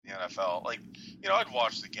NFL. Like, I'd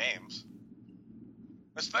watch the games,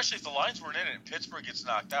 especially if the lines weren't in it and Pittsburgh gets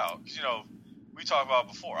knocked out. Because, we talked about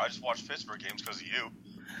it before. I just watched Pittsburgh games because of you.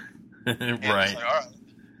 Right. All right.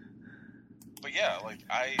 But yeah,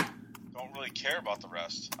 I don't really care about the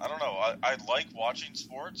rest. I don't know. I like watching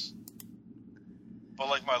sports, but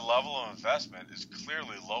my level of investment is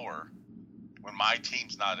clearly lower when my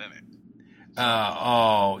team's not in it.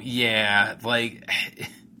 Oh, yeah.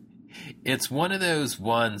 It's one of those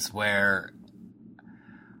ones where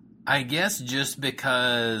I guess just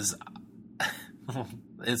because,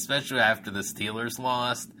 especially after the Steelers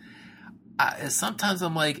lost, sometimes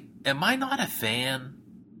I'm like, am I not a fan?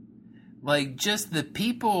 Just the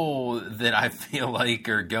people that I feel like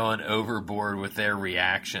are going overboard with their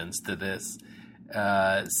reactions to this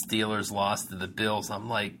Steelers loss to the Bills, I'm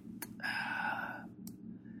like,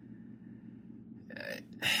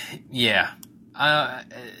 yeah. I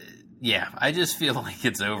just feel like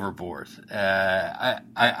it's overboard.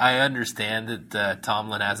 I understand that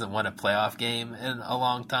Tomlin hasn't won a playoff game in a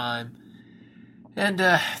long time. And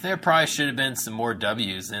there probably should have been some more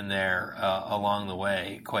W's in there along the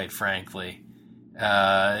way, quite frankly.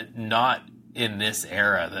 Not in this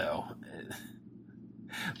era, though.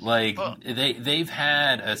 They've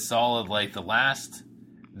had a solid,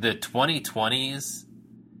 the 2020s,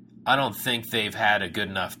 I don't think they've had a good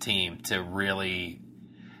enough team to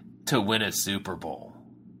win a Super Bowl.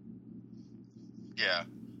 Yeah.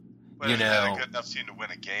 But they had a good enough team to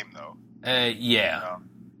win a game, though. Yeah.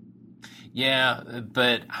 Yeah,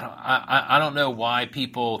 but I don't know why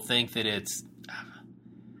people think that it's...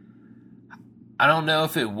 I don't know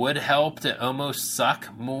if it would help to almost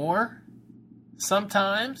suck more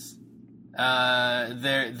sometimes.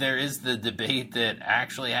 There is the debate that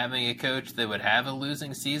actually having a coach that would have a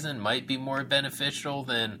losing season might be more beneficial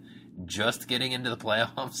than just getting into the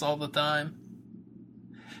playoffs all the time.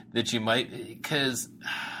 That you might... Because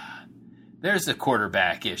there's a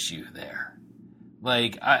quarterback issue there.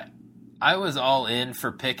 I was all in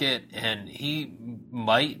for Pickett, and he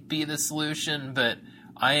might be the solution, but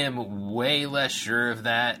I am way less sure of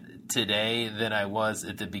that today than I was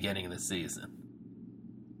at the beginning of the season.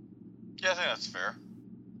 Yeah, I think that's fair.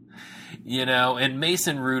 And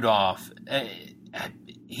Mason Rudolph,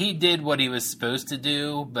 he did what he was supposed to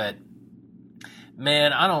do, but,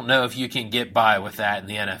 man, I don't know if you can get by with that in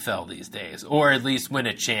the NFL these days, or at least win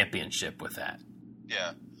a championship with that.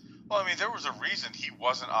 Yeah. Well, there was a reason he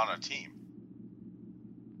wasn't on a team.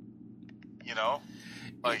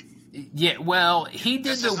 Yeah, well, he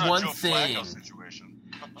did the one thing.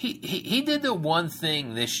 He he did the one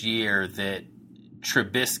thing this year that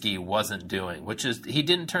Trubisky wasn't doing, which is he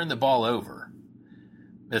didn't turn the ball over,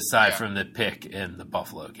 aside from the pick in the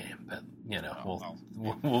Buffalo game. But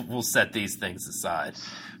we'll set these things aside.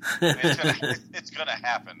 It's gonna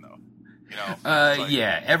happen though.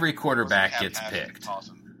 Every quarterback gets picked.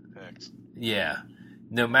 Yeah.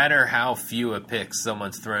 No matter how few a picks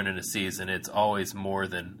someone's thrown in a season, it's always more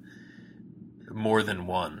than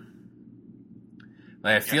one.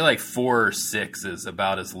 I feel like 4 or 6 is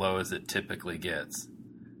about as low as it typically gets.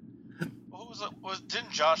 What was it?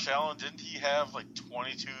 Didn't Josh Allen, didn't he have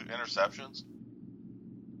 22 interceptions?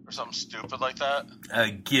 Or something stupid like that?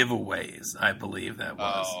 Giveaways, I believe that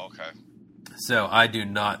was. Oh, okay. So I do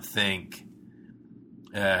not think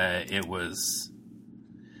it was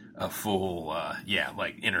a full,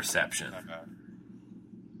 interception. Okay.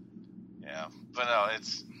 Yeah, but no,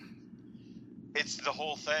 it's the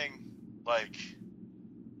whole thing. I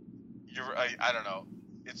don't know.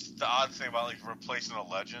 It's the odd thing about replacing a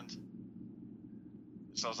legend.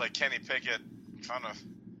 So it's Kenny Pickett, kind of.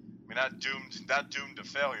 Not doomed to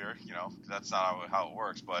failure. That's not how it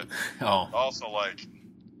works. But also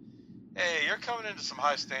hey, you're coming into some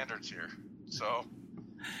high standards here. So.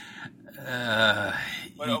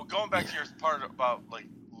 But going back to your part about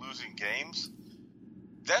losing games,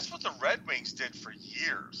 that's what the Red Wings did for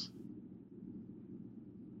years.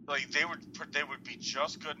 They would be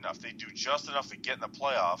just good enough. They do just enough to get in the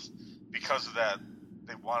playoffs because of that.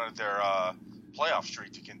 They wanted their playoff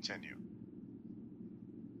streak to continue,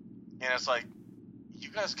 and it's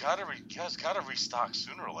you guys gotta restock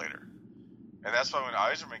sooner or later. And that's why when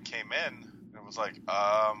Yzerman came in, it was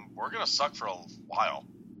we're gonna suck for a while.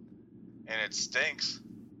 And it stinks,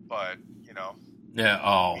 but, it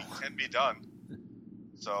can be done.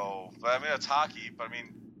 So, but it's hockey, but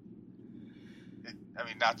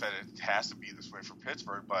not that it has to be this way for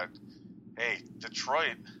Pittsburgh, but, hey,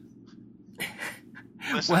 Detroit,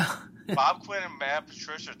 listen, Bob Quinn and Matt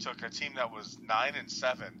Patricia took a team that was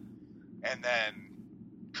 9-7 and then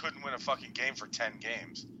couldn't win a fucking game for 10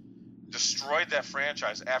 games. Destroyed that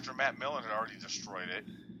franchise after Matt Millen had already destroyed it.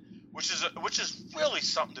 which is really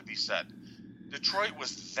something to be said. Detroit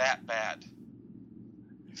was that bad.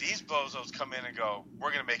 These bozos come in and go,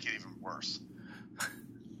 we're going to make it even worse.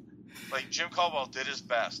 Like, Jim Caldwell did his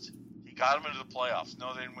best. He got them into the playoffs.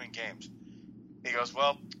 No, they didn't win games. He goes,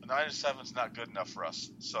 well, 9-7 is not good enough for us,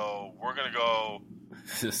 so we're going to go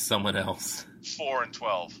someone else.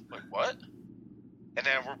 4-12. Like, what? And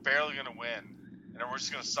then we're barely going to win, and then we're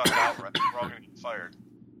just going to suck out. Right? We're all going to get fired.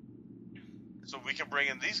 So we can bring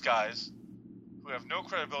in these guys who have no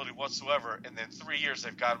credibility whatsoever, and then 3 years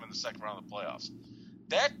they've got them in the second round of the playoffs.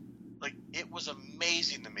 That, like, it was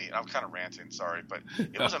amazing to me. I'm kind of ranting, sorry, but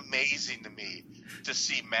it was amazing to me to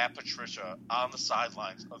see Matt Patricia on the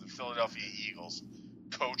sidelines of the Philadelphia Eagles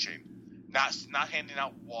coaching, not handing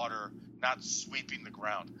out water, not sweeping the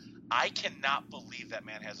ground. I cannot believe that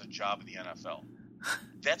man has a job in the NFL.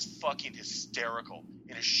 That's fucking hysterical,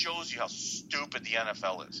 and it shows you how stupid the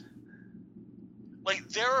NFL is. Like,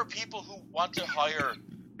 there are people who want to hire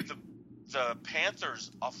the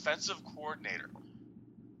Panthers' offensive coordinator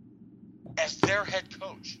as their head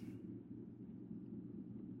coach.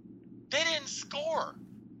 They didn't score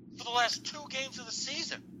for the last 2 games of the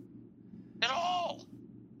season at all.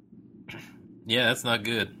 Yeah, that's not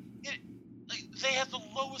good. They had the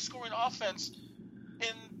lowest scoring offense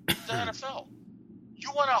in the NFL.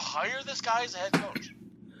 You want to hire this guy as a head coach?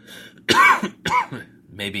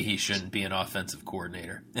 Maybe he shouldn't be an offensive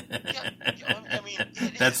coordinator. I mean,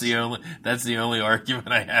 that's the only argument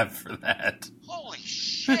I have for that. Holy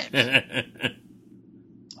shit!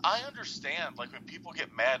 I understand, like, when people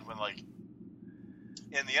get mad when, like,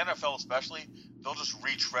 in the NFL especially, they'll just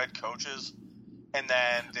retread coaches and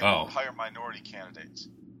then they won't hire minority candidates.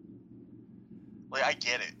 Like, I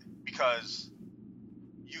get it, because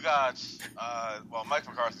you got, Mike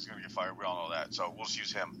McCarthy's going to get fired. We all know that, so we'll just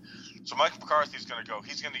use him. So Mike McCarthy's going to go.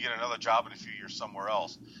 He's going to get another job in a few years somewhere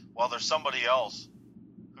else, while there's somebody else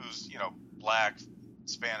who's, black,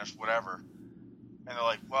 Spanish, whatever, and they're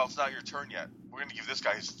like, well, it's not your turn yet. We're going to give this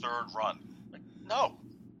guy his 3rd run. Like, no.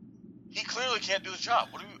 He clearly can't do the job.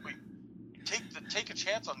 What do we take a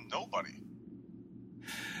chance on nobody?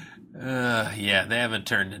 Yeah, they haven't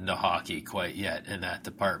turned into hockey quite yet in that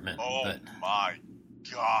department. Oh, my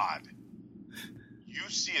God. You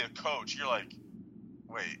see a coach, you're like,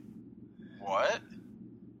 wait, what?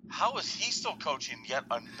 How is he still coaching yet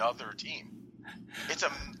another team?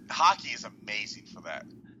 Hockey is amazing for that.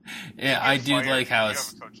 Yeah, I do like how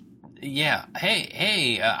it's... Yeah,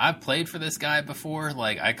 hey, I played for this guy before.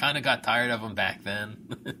 Like, I kind of got tired of him back then.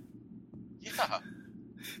 Yeah.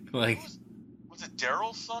 Like... Was it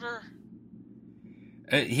Daryl Sutter?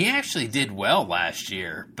 He actually did well last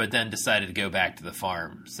year, but then decided to go back to the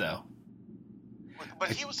farm, so... But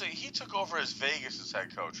he took over as Vegas'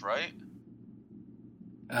 head coach, right?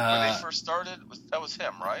 When they first started? That was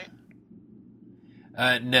him, right?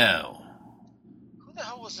 No. Who the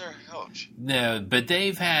hell was their coach? No, but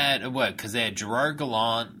they've had, because they had Gerard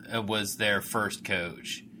Gallant was their first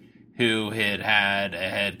coach, who had a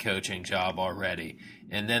head coaching job already.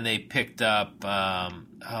 And then they picked up, Pete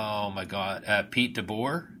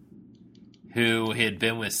DeBoer, who had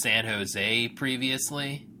been with San Jose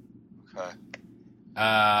previously. Okay.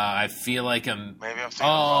 I feel like maybe I'm thinking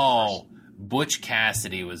of Butch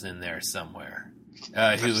Cassidy was in there somewhere,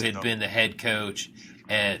 who had been the head coach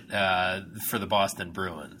for the Boston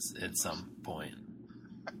Bruins at some point.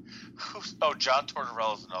 John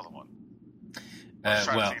Tortorella's another one. I was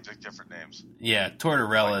trying to think of different names. Yeah,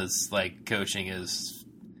 Tortorella's like coaching is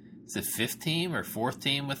it 5th team or 4th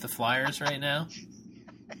team with the Flyers right now?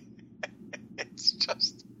 It's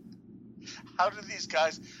just, how do these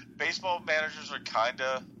guys, baseball managers are kind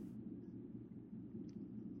of,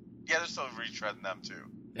 they're still retreading them too.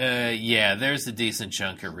 Yeah, there's a decent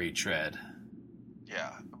chunk of retread.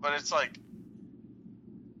 Yeah, but it's like,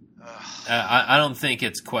 I don't think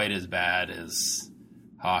it's quite as bad as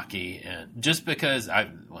hockey, and just because I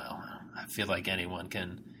feel like anyone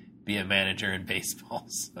can be a manager in baseball,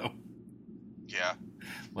 so yeah.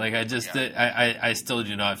 Like I still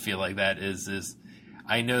do not feel like that is.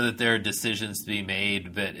 I know that there are decisions to be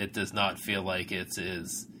made, but it does not feel like it's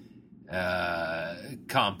as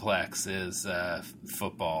complex as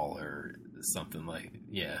football or something like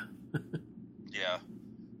yeah. Yeah.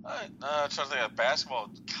 I'm trying to think of basketball,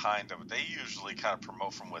 kind of. They usually kind of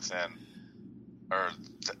promote from within.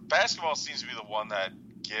 Basketball seems to be the one that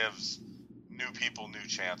gives new people new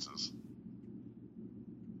chances.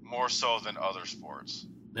 More so than other sports.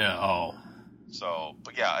 Yeah, So,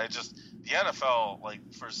 but yeah, the NFL, like,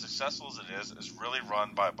 for as successful as it is really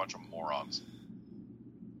run by a bunch of morons.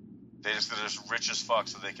 They're just rich as fuck,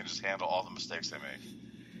 so they can just handle all the mistakes they make.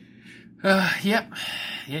 Yep.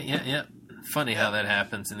 Yeah. Funny how that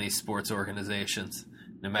happens in these sports organizations,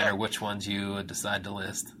 no matter which ones you decide to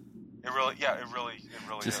list. It really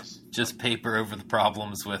is. Just paper over the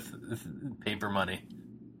problems with paper money.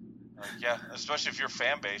 Yeah, especially if your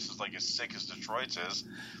fan base is like as sick as Detroit's is.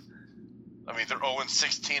 I mean, they're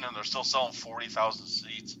 0-16 and they're still selling 40,000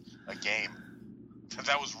 seats a game.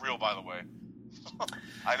 That was real, by the way.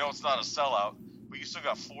 I know it's not a sellout, but you still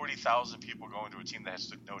got 40,000 people going to a team that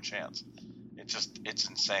has no chance. It's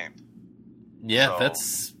insane. Yeah,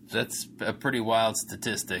 that's a pretty wild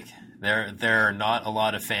statistic. There are not a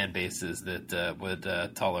lot of fan bases that would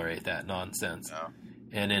tolerate that nonsense. No.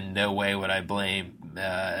 And in no way would I blame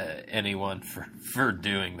anyone for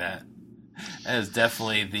doing that. That is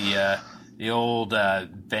definitely the old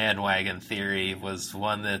bandwagon theory was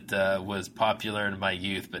one that was popular in my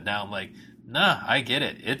youth, but now I'm like, nah, I get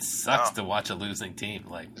it. It sucks to watch a losing team.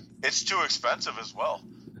 Like, it's too expensive as well.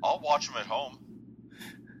 I'll watch them at home,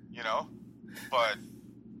 but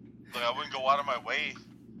like I wouldn't go out of my way.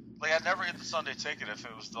 Like I'd never get the Sunday ticket if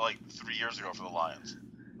it was like 3 years ago for the Lions.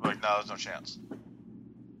 Like, no, there's no chance.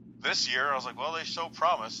 This year, I was like, well, they show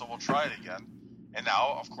promise, so we'll try it again. And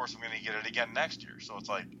now, of course, I'm going to get it again next year. So it's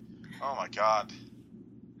like, oh my God.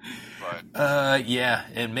 But yeah,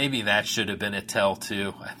 and maybe that should have been a tell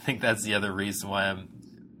too. I think that's the other reason why I'm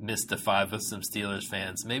mystified with some Steelers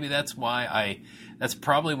fans. Maybe that's why that's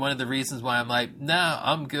probably one of the reasons why I'm like, no,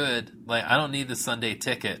 I'm good. Like, I don't need the Sunday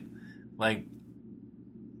ticket. Like,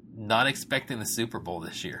 not expecting the Super Bowl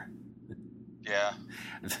this year. Yeah.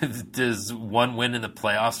 Does one win in the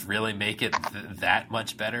playoffs really make it that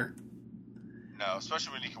much better? No,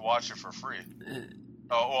 especially when you can watch it for free.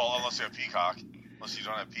 Unless you have Peacock. Unless you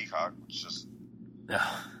don't have Peacock, which is...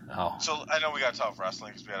 Oh. So I know we got to talk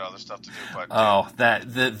wrestling because we had other stuff to do, but...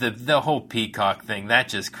 The whole Peacock thing, that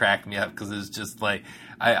just cracked me up because it was just like...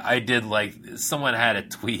 I did like... Someone had a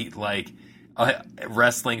tweet like...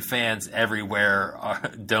 wrestling fans everywhere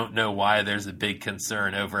don't know why there's a big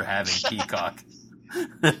concern over having Peacock.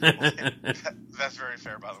 That's very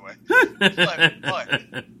fair, by the way.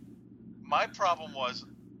 But my problem was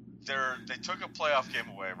they took a playoff game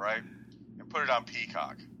away, right, and put it on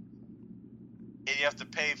Peacock, and you have to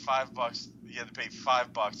pay $5. You have to pay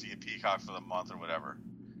 $5 to get Peacock for the month or whatever,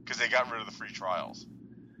 because they got rid of the free trials.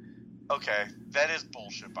 Okay, that is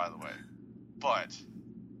bullshit, by the way, but.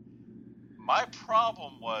 My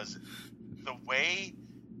problem was the way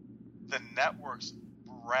the networks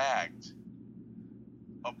bragged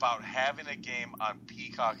about having a game on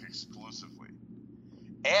Peacock exclusively.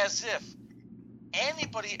 As if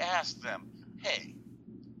anybody asked them, hey,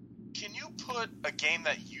 can you put a game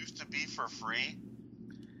that used to be for free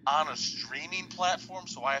on a streaming platform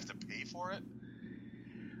so I have to pay for it?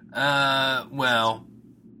 Well,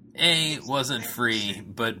 A, it wasn't free,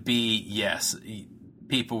 but B, yes,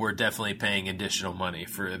 people were definitely paying additional money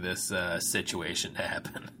for this situation to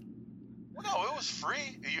happen. Well, no, it was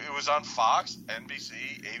free. It was on Fox, NBC,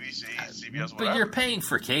 ABC, CBS, whatever. But you're paying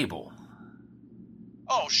for cable.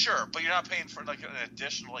 Oh, sure, but you're not paying for like an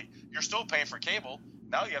additional. Like, you're still paying for cable.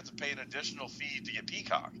 Now you have to pay an additional fee to get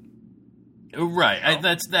Peacock. Right,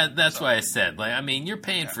 that's why I said. Like, I mean, you're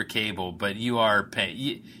paying for cable, but you are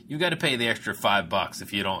paying. You got to pay the extra $5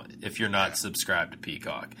 if you're not subscribed to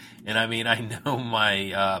Peacock. And I mean, I know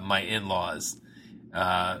my in-laws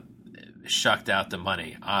shucked out the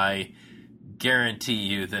money. I guarantee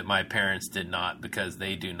you that my parents did not, because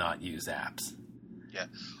they do not use apps. Yeah,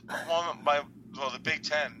 well, the Big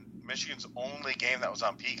Ten, Michigan's only game that was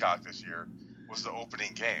on Peacock this year was the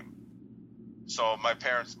opening game. So my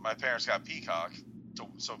parents got Peacock,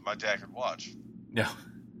 so my dad could watch. Yeah.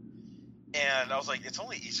 And I was like, it's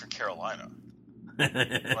only Eastern Carolina.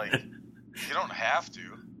 Like, you don't have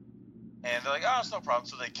to. And they're like, oh, it's no problem.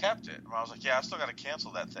 So they kept it. And I was like, yeah, I still got to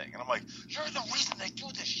cancel that thing. And I'm like, you're the reason they do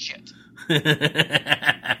this shit.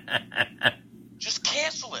 Just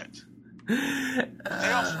cancel it.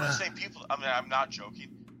 They also, the same people, I mean, I'm not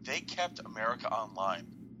joking. They kept America Online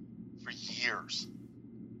for years.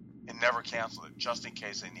 And never canceled it, just in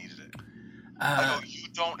case they needed it. I go, you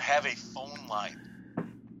don't have a phone line.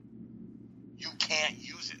 You can't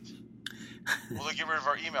use it. Well, they get rid of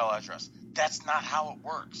our email address. That's not how it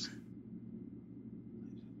works.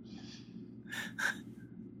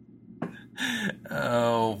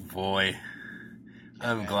 Oh, boy.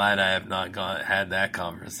 I'm glad I have not had that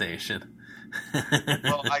conversation.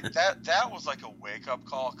 Well, that was like a wake-up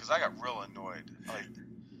call, because I got real annoyed. Like,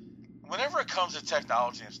 whenever it comes to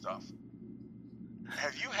technology and stuff,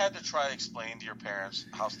 have you had to try to explain to your parents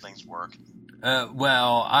how things work?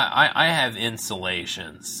 Well, I have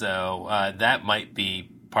insulation, so that might be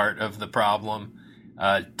part of the problem.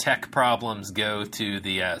 Tech problems go to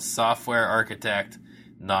the software architect,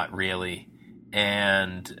 not really,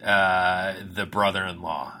 and the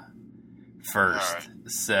brother-in-law first. Right.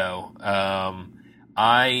 So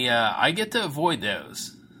I get to avoid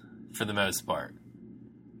those for the most part.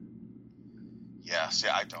 Yeah, see,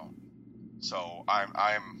 I don't. So did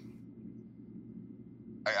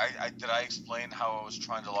I explain how I was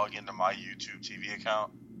trying to log into my YouTube TV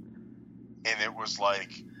account? And it was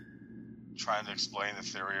like trying to explain the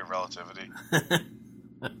theory of relativity.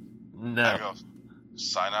 No. I go,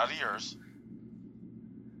 sign out of yours.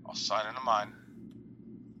 I'll sign into mine.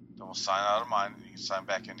 Then we'll sign out of mine, and you can sign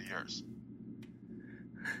back into yours.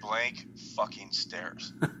 Blank fucking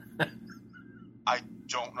stares. I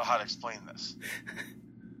don't know how to explain this.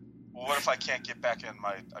 Well, what if I can't get back in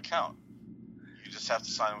my account? You just have to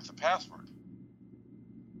sign with the password.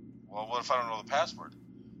 Well, what if I don't know the password?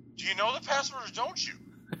 Do you know the password or don't you?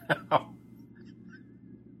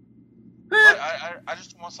 I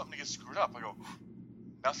just don't want something to get screwed up. I go,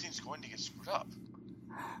 nothing's going to get screwed up.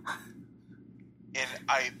 And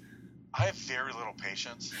I have very little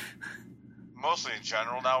patience. Mostly in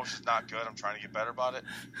general now, which is not good. I'm trying to get better about it.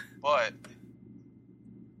 But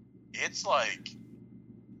it's like,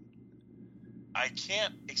 I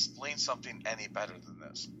can't explain something any better than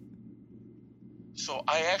this. So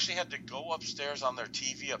I actually had to go upstairs on their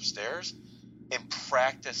TV upstairs and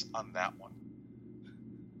practice on that one.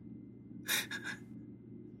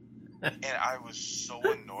 And I was so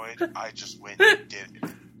annoyed, I just went and did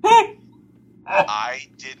it. I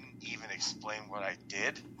didn't even explain what I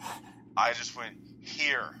did. I just went,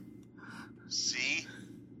 here. See?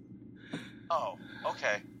 Oh,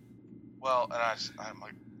 okay. Well, and I'm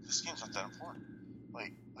like, this game's not that important.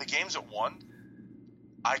 Like, the game's at 1.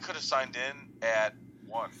 I could have signed in at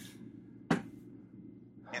 1.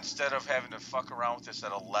 Instead of having to fuck around with this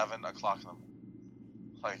at 11 o'clock.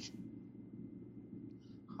 Like,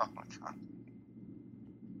 oh my God.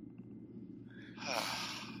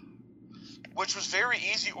 Which was very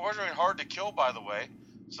easy ordering, hard to kill, by the way.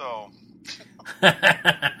 So,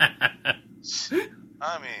 I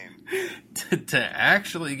mean, to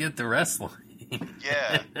actually get the wrestling.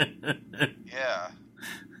 Yeah. Yeah.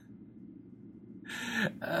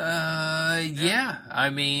 Yeah. I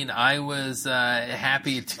mean, I was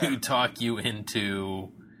happy to talk you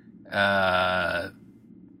into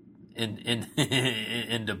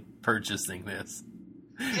into purchasing this.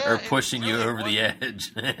 Yeah, or pushing really you over the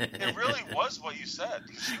edge. It really was what you said,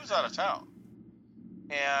 because she was out of town.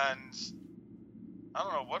 And I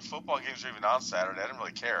don't know what football games are even on Saturday. I didn't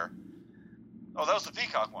really care. Oh, that was the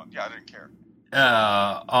Peacock one. Yeah, I didn't care.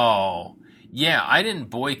 Oh. Yeah, I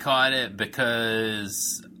didn't boycott it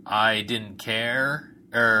because I didn't care,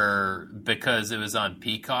 or because it was on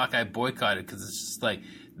Peacock. I boycotted because it's just like,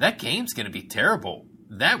 that game's going to be terrible.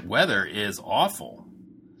 That weather is awful.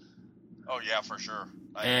 Oh, yeah, for sure.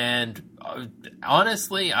 And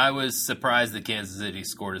honestly, I was surprised that Kansas City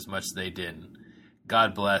scored as much as they didn't.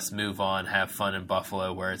 God bless, move on, have fun in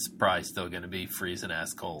Buffalo, where it's probably still going to be freezing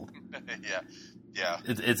ass cold. Yeah.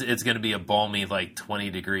 It's going to be a balmy, like, 20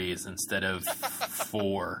 degrees instead of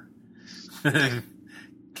 4.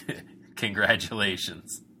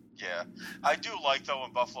 Congratulations. Yeah. I do like, though,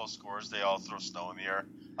 when Buffalo scores, they all throw snow in the air.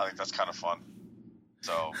 I think that's kind of fun.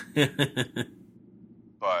 So,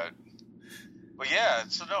 but yeah,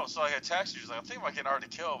 so I had texted you, like, I'm thinking about getting Hard to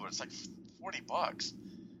Kill, but it's like $40.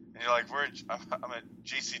 And you're like, I'm at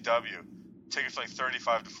GCW. Tickets like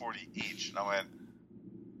 35 to 40 each. And I went,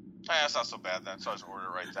 that's not so bad then. So I just ordered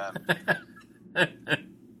it right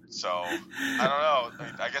then. So, I don't know.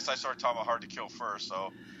 I guess I started talking about Hard to Kill first,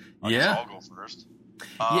 so I guess I'll go first.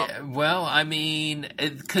 Yeah, well, I mean,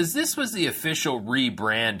 because this was the official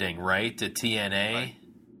rebranding, right, to TNA? Right.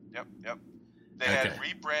 Yep. They had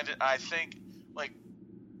rebranded, I think, like,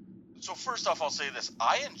 so first off, I'll say this.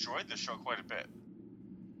 I enjoyed this show quite a bit.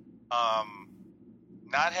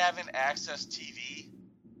 Not having Access TV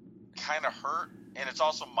kind of hurt, and it's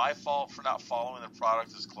also my fault for not following the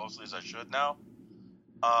product as closely as I should now.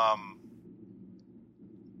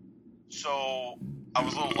 So I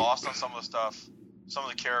was a little lost on some of the stuff, some of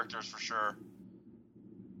the characters for sure.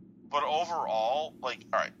 But overall, like,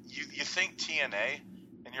 all right, you think TNA,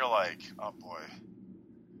 and you're like, oh boy.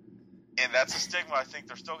 And that's a stigma I think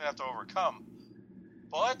they're still going to have to overcome.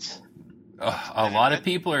 But a lot of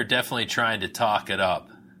people are definitely trying to talk it up.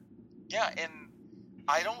 Yeah, and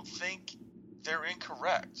I don't think they're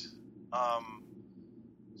incorrect.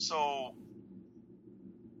 So,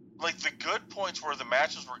 like, the good points were the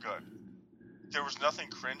matches were good. There was nothing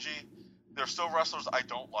cringy. There's still wrestlers I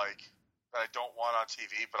don't like, that I don't want on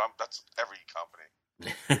TV, but that's every company.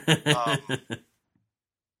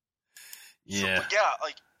 Yeah. So, yeah,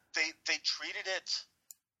 like they treated it,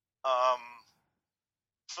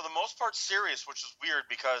 for the most part, serious, which is weird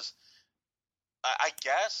because I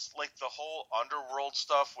guess like the whole underworld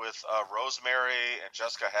stuff with Rosemary and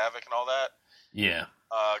Jessica Havoc and all that, Yeah.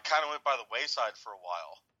 kind of went by the wayside for a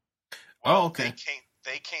while. Oh, okay.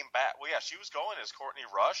 They came back. Well, yeah, she was going as Courtney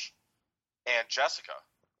Rush and Jessica,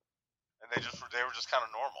 and they were just kind of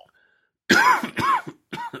normal.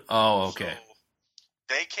 Oh, okay. So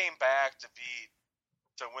they came back to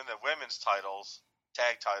win the women's tag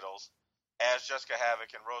titles, as Jessica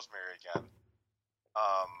Havoc and Rosemary again.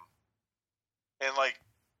 And like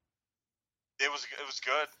it was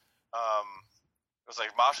good. It was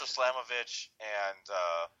like Masha Slamovich and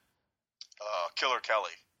Killer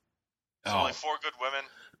Kelly. So like 4 good women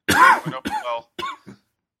went up well.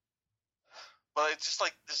 But it's just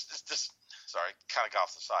like this. Sorry, kind of got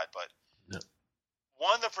off the side, but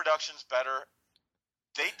one, the production's better.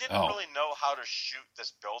 They didn't really know how to shoot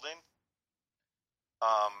this building.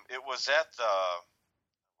 It was at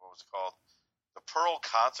what was it called? The Pearl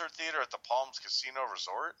Concert Theater at the Palms Casino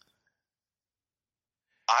Resort.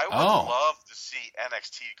 I would love to see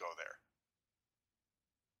NXT go there.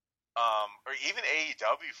 Or even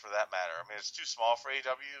AEW for that matter. I mean, it's too small for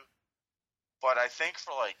AEW, but I think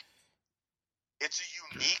for like, it's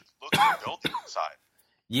a unique looking building inside.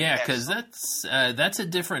 Yeah, because that's a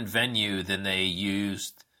different venue than they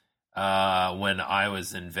used when I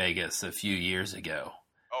was in Vegas a few years ago.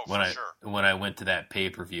 Oh, when I went to that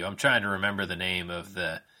pay-per-view. I'm trying to remember the name of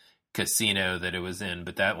the casino that it was in,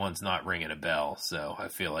 but that one's not ringing a bell, so I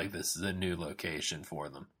feel like this is a new location for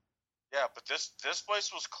them. Yeah, but this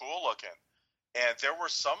place was cool looking, and there were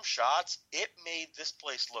some shots. It made this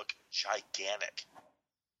place look gigantic.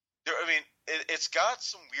 I mean, it's got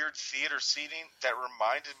some weird theater seating that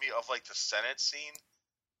reminded me of like the Senate scene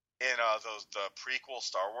in the prequel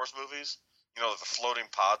Star Wars movies. You know, the floating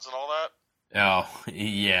pods and all that. Oh,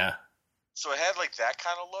 yeah. So it had like that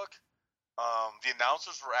kind of look. The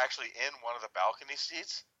announcers were actually in one of the balcony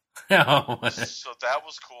seats. So that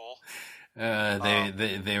was cool.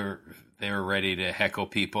 They were ready to heckle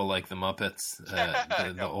people like the Muppets,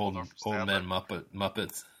 the old men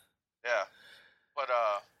Muppets. Yeah, but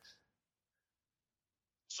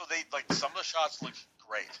so they like some of the shots looked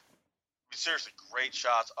great. I mean, seriously, great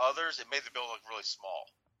shots. Others, it made the building look really small.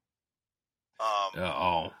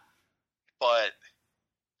 But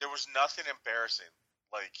there was nothing embarrassing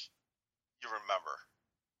like you remember.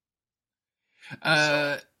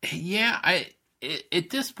 Yeah, at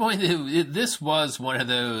this point, this was one of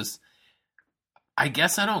those. I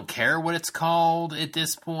guess I don't care what it's called at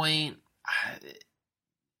this point.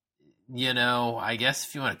 You know, I guess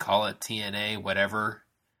if you want to call it TNA, whatever.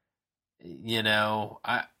 You know,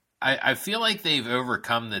 I feel like they've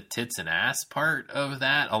overcome the tits and ass part of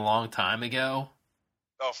that a long time ago.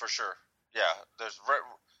 Oh, for sure. Yeah, there's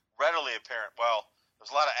readily apparent. Well,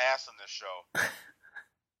 there's a lot of ass in this show.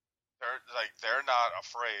 They're not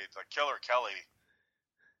afraid. Like Killer Kelly,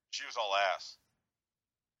 she was all ass,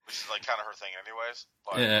 which is like kind of her thing, anyways.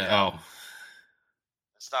 But yeah,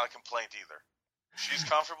 it's not a complaint either. If she's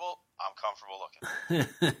comfortable, I'm comfortable looking.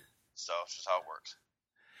 So it's just how it works.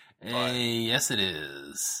 But, yes, it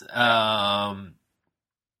is.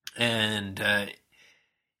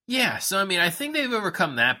 Yeah, so I mean, I think they've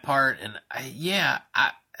overcome that part, and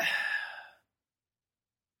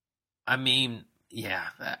I mean, yeah,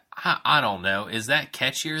 I don't know. Is that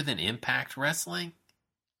catchier than Impact Wrestling?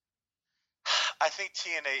 I think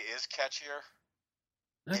TNA is catchier.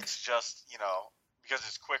 Okay. It's just, you know, because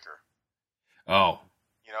it's quicker. Oh.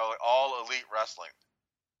 You know, like all elite wrestling.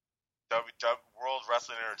 World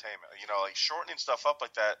Wrestling Entertainment. You know, like shortening stuff up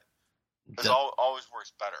like that always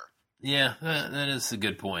works better. Yeah, that is a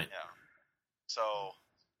good point. Yeah. So,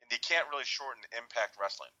 and you can't really shorten Impact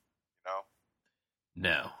Wrestling, you know?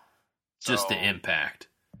 No. Just the Impact.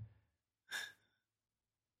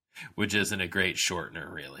 Which isn't a great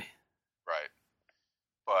shortener, really. Right.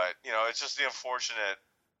 But, you know, it's just the unfortunate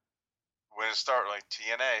when it started, like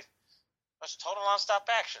TNA, that's total nonstop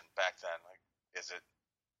action back then. Like, is it?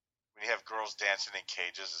 When you have girls dancing in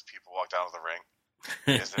cages as people walk down to the ring,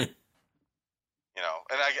 is it? You know,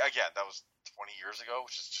 and again, that was 20 years ago,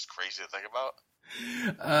 which is just crazy to think about.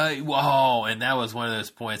 Whoa, and that was one of those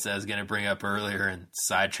points I was going to bring up earlier and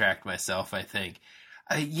sidetracked myself, I think.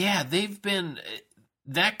 Yeah,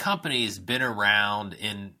 that company's been around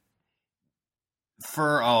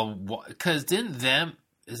because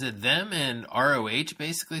is it them and ROH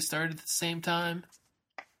basically started at the same time?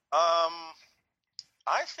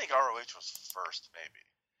 I think ROH was first, maybe.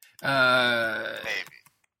 Maybe.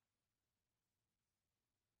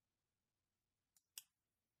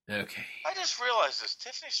 Okay. I just realized this.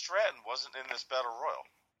 Tiffany Stratton wasn't in this Battle Royal.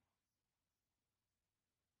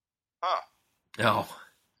 Huh. Oh.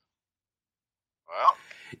 Well.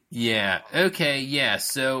 Yeah. Okay. Yeah.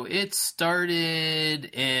 So it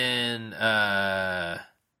started in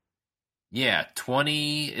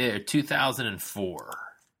 2004.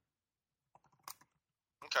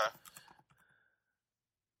 Okay.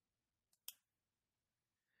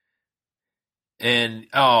 And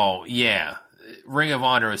Ring of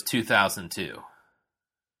Honor was 2002. Okay.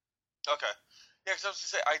 Yeah, because I was gonna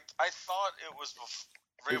say I thought it was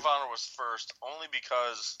Ring of Honor was first only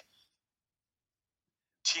because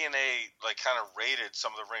TNA like kind of rated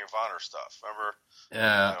some of the Ring of Honor stuff. Remember?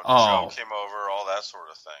 Joe came over, all that sort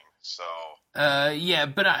of thing. So. Yeah,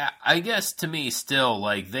 but I guess to me still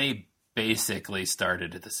like they basically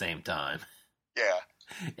started at the same time. Yeah.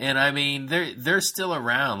 And I mean they're still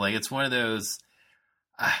around. Like it's one of those.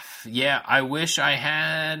 Yeah, I wish I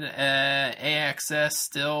had AXS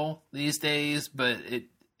still these days, but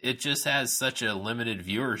it just has such a limited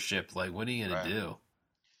viewership. Like, what are you gonna do?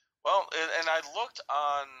 Well, and I looked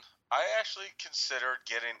on. I actually considered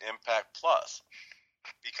getting Impact Plus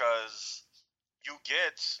because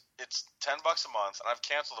it's $10 a month, and I've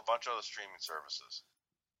canceled a bunch of other streaming services.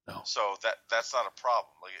 Oh. So that's not a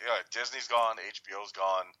problem. Like Disney's gone, HBO's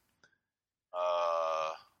gone,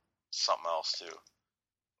 something else too.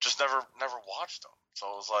 Just never watched them. So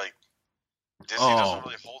it was like Disney doesn't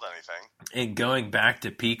really hold anything. And going back to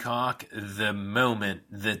Peacock, the moment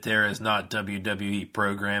that there is not WWE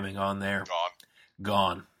programming on there,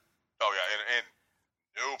 gone. Oh yeah, and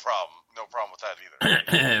no problem with that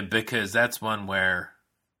either. Because that's one where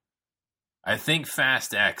I think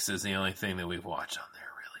Fast X is the only thing that we've watched on there,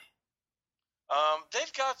 really.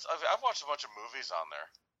 I've watched a bunch of movies on there.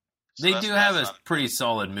 So they do have a pretty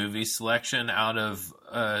solid movie selection out of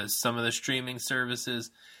some of the streaming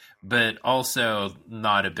services, but also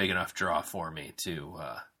not a big enough draw for me to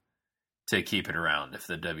keep it around if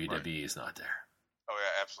the WWE is not there. Oh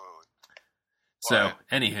yeah, absolutely. So,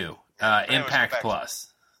 anywho, Impact Plus.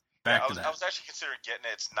 Back to that. I was actually considering getting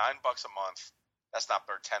it. It's $9 a month. That's not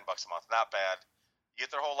bad. $10 a month, not bad. You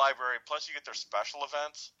get their whole library, plus you get their special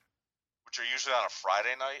events, which are usually on a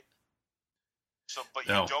Friday night. So, but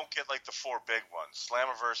you don't get like the 4 big ones: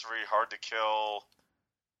 Slammiversary, Hard to Kill,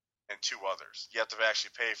 and 2 others. You have to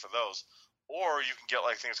actually pay for those, or you can get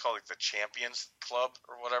like things called like the Champions Club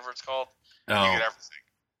or whatever it's called. Oh, you get everything.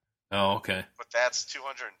 Oh, okay. But that's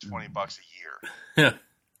 $220 a year.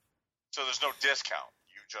 So there's no discount.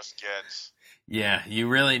 You just get. Yeah, you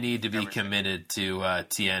really need to be committed to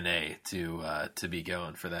TNA to be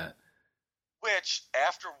going for that. Which,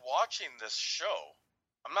 after watching this show,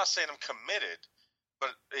 I'm not saying I'm committed,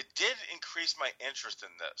 but it did increase my interest in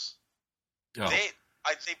this. Oh. They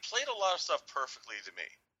played a lot of stuff perfectly to me.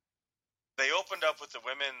 They opened up with the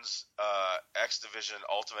women's X Division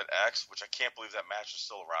Ultimate X, which I can't believe that match is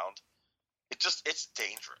still around. It's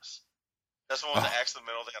dangerous. That's the one with the X in the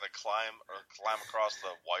middle. They had to climb across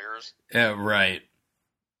the wires. Yeah, right.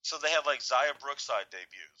 So they had like Xia Brookside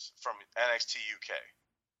debuts from NXT UK.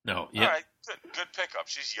 No, yeah. All right, good pickup.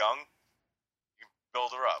 She's young. You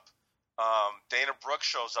build her up. Dana Brooke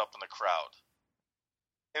shows up in the crowd.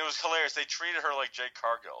 It was hilarious. They treated her like Jade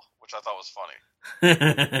Cargill, which I thought was funny.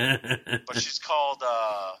 But she's called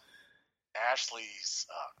Ashley's.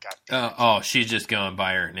 She's just going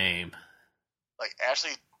by her name. Like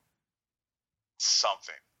Ashley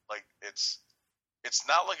something. Like it's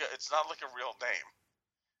not like a real name,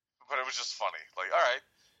 but it was just funny. Like, all right,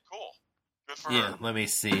 cool, good for her. Yeah, let me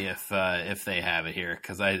see if they have it here,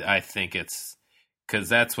 because I think it's because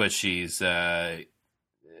that's what she's. It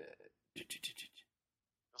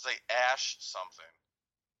was like Ash something.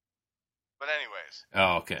 But anyways.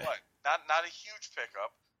 Oh, okay. But not a huge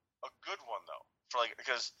pickup, a good one though.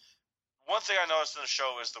 Because one thing I noticed in the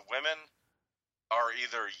show is the women are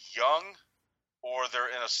either young or they're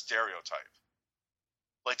in a stereotype.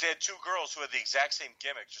 Like they had 2 girls who had the exact same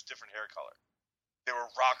gimmick, just different hair color. They were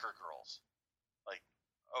rocker girls. Like,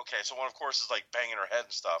 okay, so one of course is like banging her head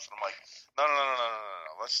and stuff, and I'm like, no.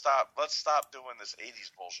 Let's stop doing this 80s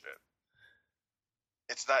bullshit.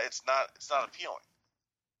 It's not appealing.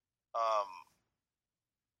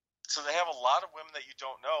 So they have a lot of women that you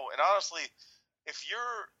don't know, and honestly, if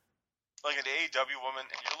you're like an AEW woman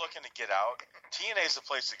and you're looking to get out, TNA is the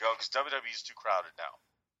place to go because WWE is too crowded now.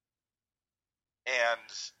 And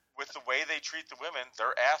with the way they treat the women,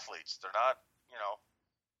 they're athletes. They're not,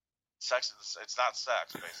 sex. It's not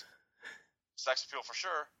sex, basically. Sex appeal for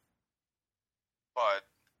sure, but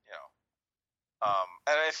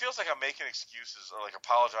and it feels like I'm making excuses or like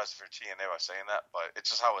apologizing for TNA by saying that, but it's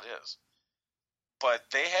just how it is. But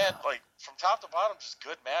they had, like, from top to bottom, just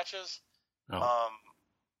good matches. Oh.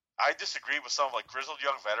 I disagree with some, like, Grizzled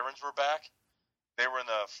Young Veterans were back. They were in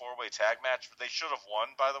the 4-way tag match. They should have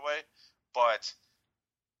won, by the way. But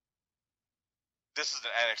this is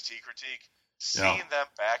an NXT critique. Seeing them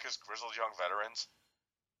back as Grizzled Young Veterans,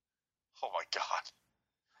 oh my God.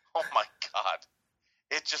 Oh my God.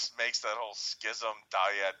 It just makes that whole schism,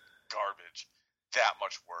 dyad garbage that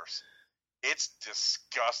much worse. It's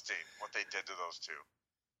disgusting what they did to those two.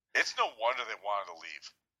 It's no wonder they wanted to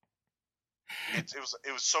leave.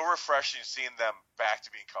 It was so refreshing seeing them back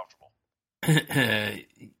to being comfortable.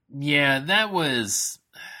 Yeah, that was...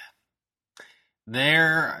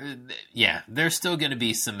 There's still going to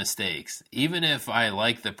be some mistakes. Even if I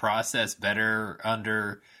like the process better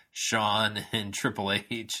under Shawn and Triple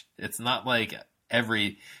H, it's not like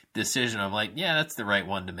every decision I'm like, yeah, that's the right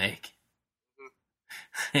one to make.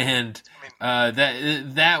 And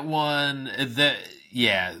that one,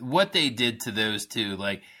 what they did to those two,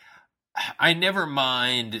 like, I never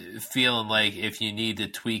mind feeling like if you need to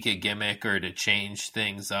tweak a gimmick or to change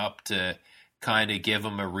things up to kind of give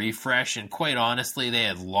them a refresh. And quite honestly, they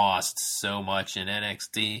had lost so much in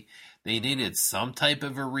NXT. They needed some type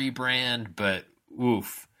of a rebrand, but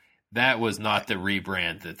oof, that was not the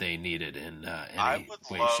rebrand that they needed in any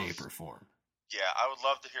way, shape, or form. Yeah, I would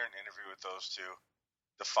love to hear an interview with those two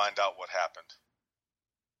to find out what happened.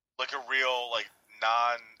 Like a real, like,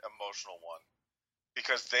 non-emotional one.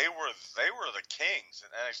 Because they were the kings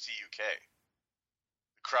in NXT UK.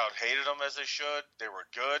 The crowd hated them as they should. They were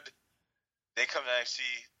good. They come to NXT,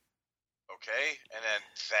 okay, and then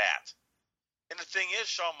that. And the thing is,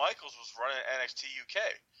 Shawn Michaels was running NXT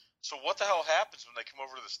UK. So what the hell happens when they come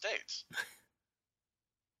over to the States?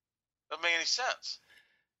 Doesn't make any sense.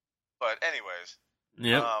 But anyways,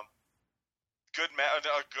 a good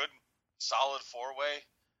solid 4-way.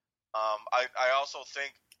 I also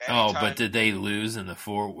think. But did they lose in the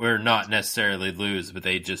 4? Or not necessarily lose, but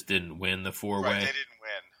they just didn't win the 4-way. Right, they didn't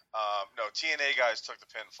win. No, TNA guys took the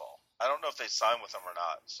pinfall. I don't know if they signed with them or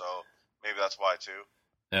not, so maybe that's why too.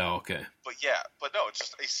 Oh, okay. But no, it's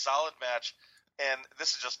just a solid match. And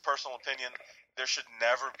this is just personal opinion. There should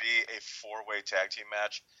never be a 4-way tag team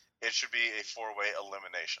match. It should be a 4-way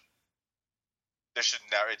elimination. There should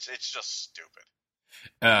never. It's just stupid.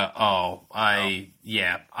 I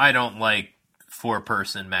don't like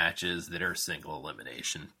 4-person matches that are single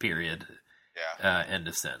elimination. Period. Yeah. End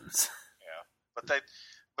of sentence. Yeah,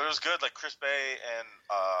 but it was good. Like Chris Bay and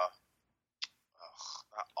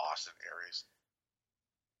not Austin Aries.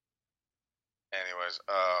 Anyways,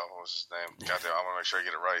 what was his name? Goddamn, I want to make sure I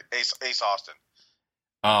get it right. Ace Austin.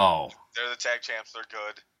 Oh. They're the tag champs. They're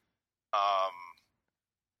good.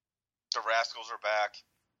 The Rascals are back.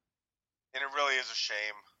 And it really is a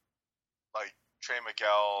shame. Like, Trey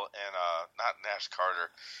Miguel and not Nash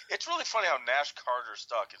Carter. It's really funny how Nash Carter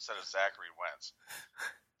stuck instead of Zachary Wentz.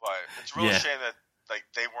 But it's really a shame that like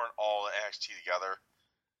they weren't all in NXT together.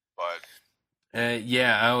 But I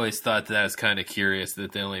always thought that was kind of curious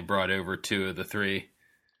that they only brought over 2 of the 3.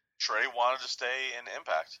 Trey wanted to stay in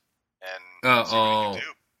Impact and see what he could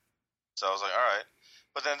do. So I was like, all right.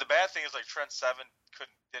 But then the bad thing is like Trent Seven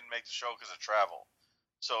didn't make the show because of travel.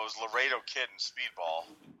 So it was Laredo Kid and Speedball,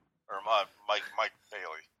 or Mike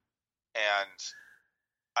Bailey. And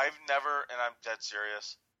I've never, and I'm dead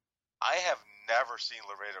serious, I have never seen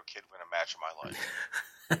Laredo Kid win a match in my life.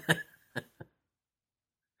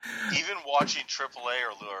 Even watching AAA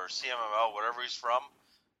or CMML, whatever he's from,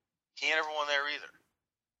 he ain't ever won there either.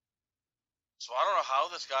 So I don't know how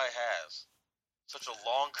this guy has such a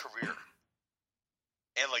long career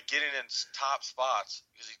and like getting in top spots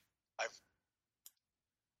because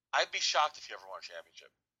I'd be shocked if he ever won a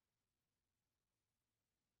championship.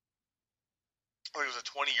 Like, was it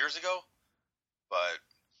 20 years ago?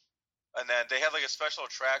 And then they had like a special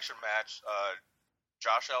attraction match.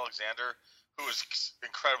 Josh Alexander, who is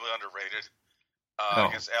incredibly underrated,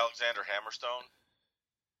 against Alexander Hammerstone.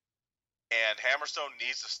 And Hammerstone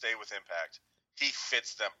needs to stay with Impact. He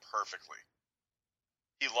fits them perfectly.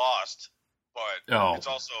 He lost, but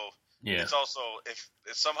it's also if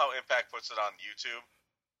somehow Impact puts it on YouTube,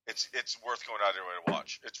 it's worth going out of your way to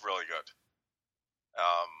watch. It's really good.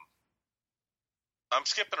 I'm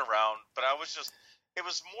skipping around, but it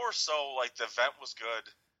was more so like the event was good.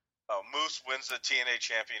 Moose wins the TNA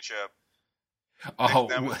championship.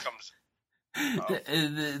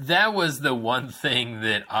 That was the one thing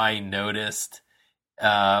that I noticed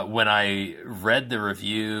when I read the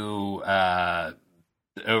review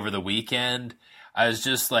over the weekend. I was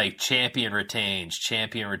just like, champion retains,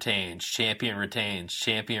 champion retains, champion retains,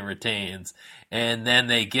 champion retains. And then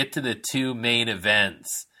they get to the 2 main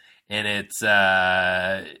events, and it's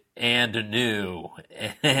and new,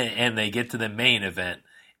 and they get to the main event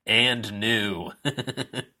and new.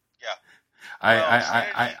 Yeah.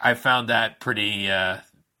 I found that pretty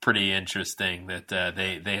interesting that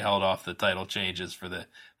they held off the title changes for the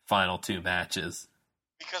final two matches.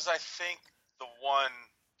 Because I think the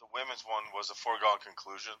women's one was a foregone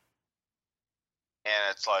conclusion.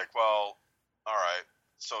 And it's like, well, all right.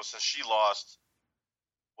 So since she lost,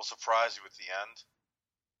 we'll surprise you at the end.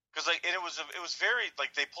 Because and it was very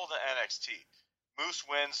like they pulled an NXT. Moose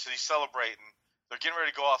wins, so he's celebrating. They're getting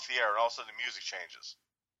ready to go off the air, and all of a sudden the music changes.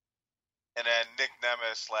 And then Nick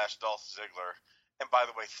Nemeth / Dolph Ziggler. And by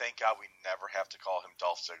the way, thank God we never have to call him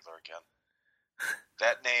Dolph Ziggler again.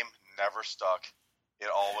 That name never stuck.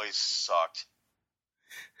 It always sucked.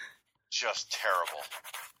 Just terrible.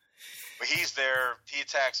 But he's there. He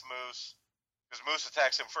attacks Moose. Because Moose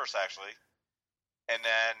attacks him first, actually. And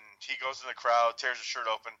then he goes in the crowd, tears his shirt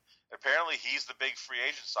open. Apparently, he's the big free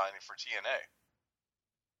agent signing for TNA.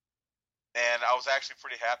 And I was actually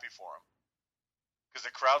pretty happy for him. Because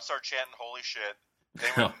the crowd started chanting, holy shit. They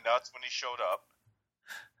went nuts when he showed up.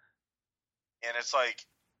 And it's like,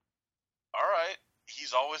 all right,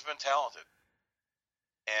 he's always been talented.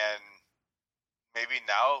 And maybe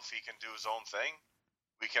now, if he can do his own thing,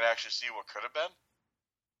 we can actually see what could have been.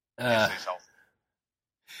 If he's healthy.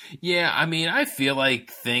 Yeah, I mean, I feel like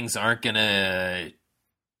things aren't going to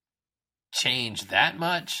change that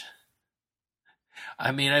much.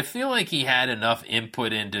 I mean, I feel like he had enough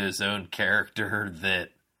input into his own character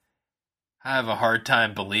that I have a hard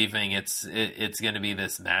time believing it's going to be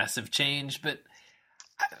this massive change. But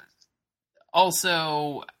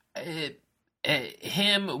also,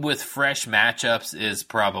 him with fresh matchups is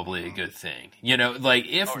probably a good thing. You know, like,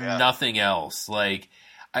 if nothing else, like,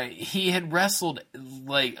 he had wrestled,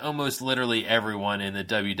 like, almost literally everyone in the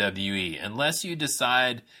WWE. Unless you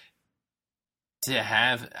decide to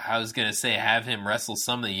have him wrestle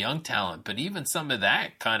some of the young talent. But even some of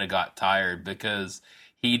that kind of got tired because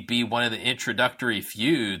he'd be one of the introductory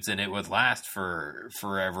feuds and it would last for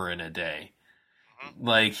forever and a day. Mm-hmm.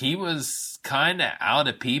 Like, he was kind of out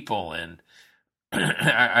of people, and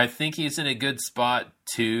I think he's in a good spot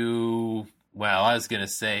to... Well, I was going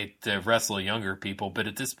to say to wrestle younger people, but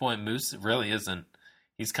at this point, Moose really isn't.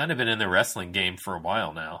 He's kind of been in the wrestling game for a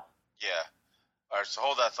while now. Yeah. All right, so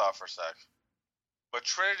hold that thought for a sec. But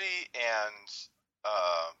Trinity and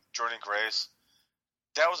Jordan Grace,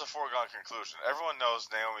 that was a foregone conclusion. Everyone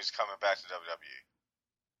knows Naomi's coming back to WWE.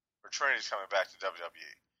 Or Trinity's coming back to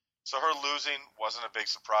WWE. So her losing wasn't a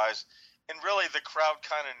big surprise. And really, the crowd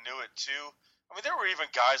kind of knew it too. I mean, there were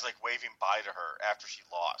even guys like waving bye to her after she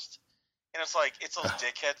lost. And it's like, it's those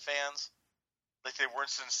dickhead fans. Like, they weren't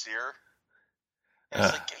sincere. And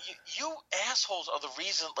it's like, you assholes are the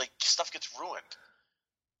reason, like, stuff gets ruined.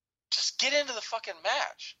 Just get into the fucking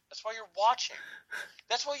match. That's why you're watching.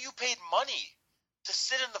 That's why you paid money to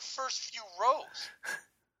sit in the first few rows.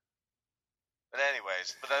 But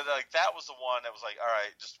anyways, that was the one that was like, all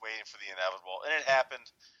right, just waiting for the inevitable. And it happened.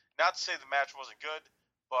 Not to say the match wasn't good,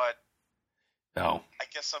 but no. I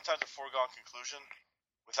guess sometimes a foregone conclusion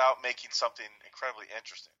without making something incredibly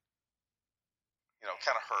interesting,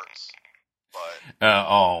 kind of hurts. But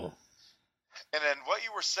And then what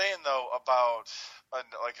you were saying though about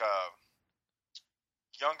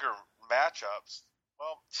younger matchups,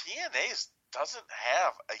 well, TNA doesn't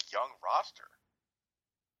have a young roster,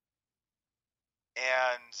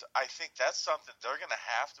 and I think that's something they're going to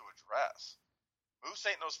have to address. Moose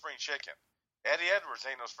ain't no spring chicken. Eddie Edwards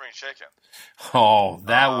ain't no spring chicken. Oh,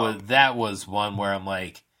 that was one where I'm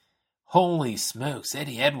like, holy smokes,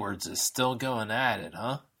 Eddie Edwards is still going at it,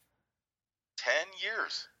 huh? 10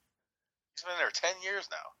 years. He's been there 10 years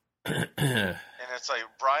now. And it's like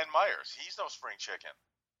Brian Myers, he's no spring chicken.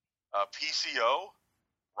 PCO,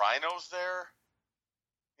 Rhino's there.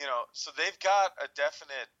 So they've got a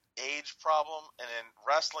definite age problem, and in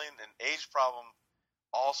wrestling, an age problem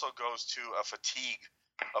also goes to a fatigue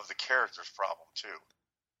of the character's problem too.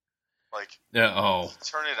 Like,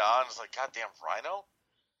 turn it on, it's like, goddamn Rhino?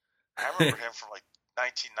 I remember him from like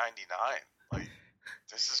 1999. Like,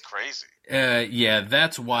 this is crazy. Yeah,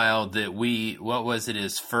 that's wild that what was it,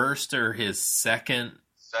 his first or his second?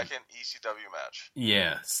 Second ECW match.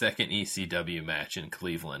 Yeah, second ECW match in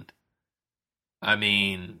Cleveland. I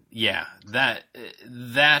mean, yeah,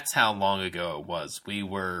 that's how long ago it was. We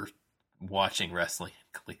were watching wrestling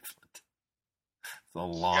in Cleveland. It's a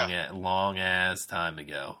long ass time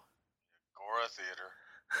ago. Gora Theater.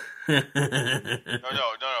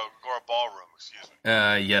 No, Gora Ballroom, excuse me.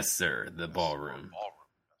 Yes, sir, the ballroom.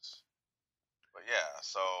 Ballroom, yes. But yeah,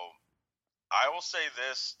 so I will say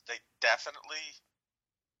this: they definitely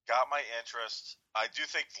got my interest. I do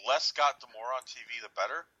think less Scott D'Amore on TV, the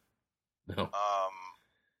better. No.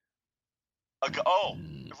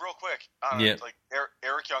 Real quick. Like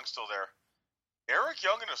Eric Young's still there. Eric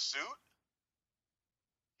Young in a suit?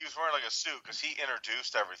 He was wearing like a suit because he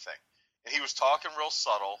introduced everything. And he was talking real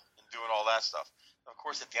subtle and doing all that stuff. And of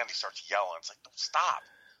course, at the end, he starts yelling. It's like, don't stop.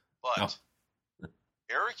 But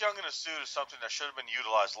Eric Young in a suit is something that should have been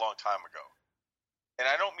utilized a long time ago. And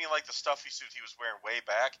I don't mean like the stuffy suit he was wearing way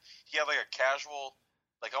back. He had like a casual,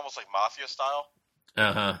 like almost like mafia style.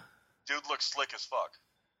 Uh-huh. Dude looked slick as fuck.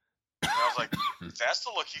 And I was like, that's the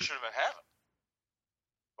look he should have been having.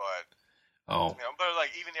 But, but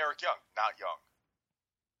like even Eric Young, not young.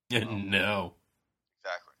 No.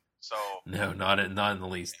 Exactly. So no, not in the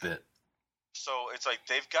least bit. So it's like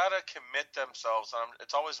they've got to commit themselves.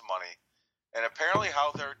 It's always money, and apparently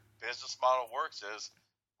how their business model works is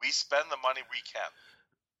we spend the money we can.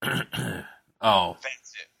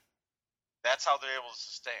 That's it. That's how they're able to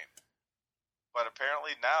sustain. But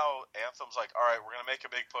apparently now Anthem's like, all right, we're gonna make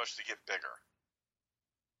a big push to get bigger.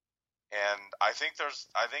 And I think that's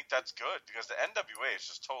good because the NWA is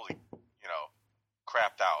just totally,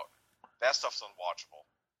 crapped out. That stuff's unwatchable.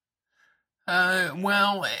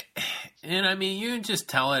 Well, and I mean, you can just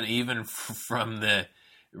tell it even from the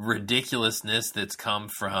ridiculousness that's come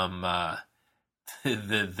from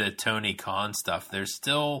the Tony Khan stuff. There's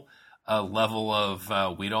still a level of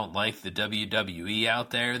we don't like the WWE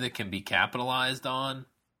out there that can be capitalized on.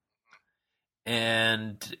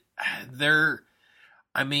 And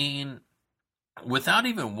without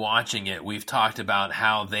even watching it, we've talked about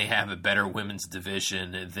how they have a better women's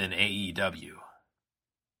division than AEW.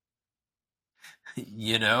 I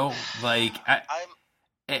don't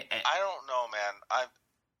know, man.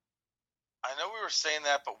 I know we were saying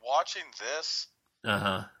that, but watching this,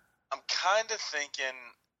 I'm kind of thinking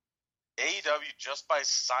AEW, just by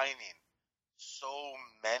signing so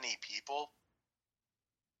many people,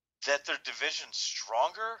 that their division's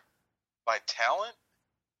stronger by talent,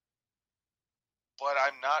 but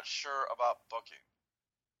I'm not sure about booking.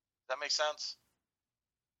 Does that make sense?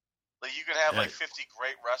 Like you could have like 50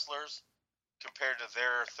 great wrestlers compared to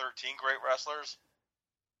their 13 great wrestlers.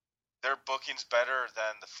 Their booking's better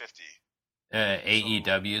than the 50.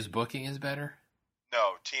 AEW's booking is better?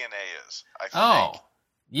 No, TNA is. I think. Oh,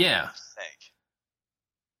 yeah. I think.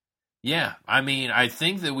 Yeah, I mean, I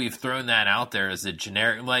think that we've thrown that out there as a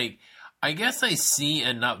generic, like, I guess I see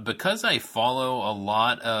enough, because I follow a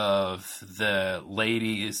lot of the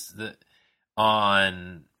ladies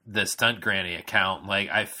on the Stunt Granny account, like,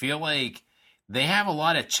 I feel like they have a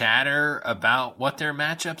lot of chatter about what their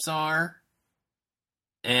matchups are,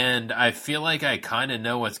 and I feel like I kind of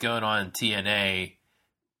know what's going on in TNA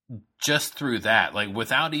just through that, like,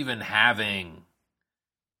 without even having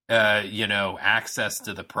access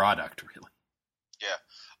to the product, really. Yeah.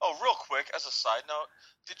 Oh, real quick, as a side note,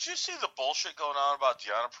 did you see the bullshit going on about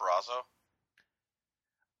Deonna Purrazzo?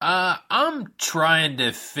 I'm trying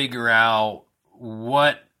to figure out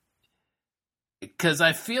because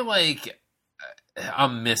I feel like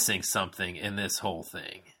I'm missing something in this whole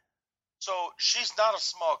thing. So, she's not a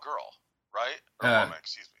small girl, right? Or woman,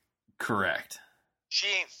 excuse me. Correct. She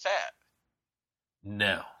ain't fat.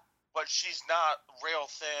 No. But she's not rail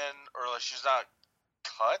thin, or like she's not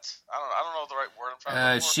cut. I don't know the right word I'm trying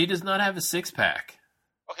to look for. She does not have a six-pack.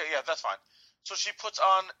 Okay, yeah, that's fine. So she puts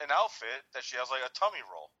on an outfit that she has like a tummy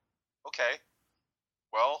roll. Okay.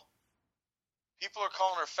 Well, people are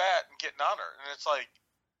calling her fat and getting on her, and it's like,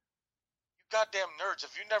 you goddamn nerds,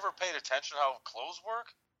 have you never paid attention to how clothes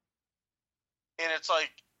work? And it's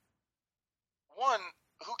like, one,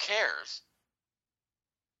 who cares?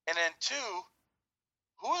 And then two,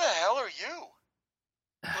 who the hell are you?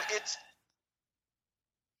 It's,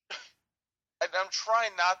 and I'm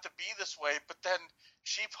trying not to be this way, but then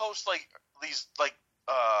she posts like these like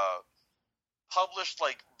published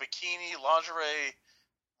like bikini, lingerie,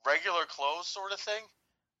 regular clothes sort of thing.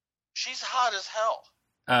 She's hot as hell.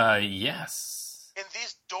 Yes. And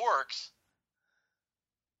these dorks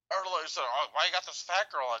are like, oh, why you got this fat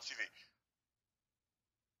girl on TV?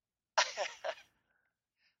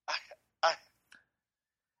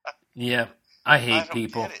 Yeah, I hate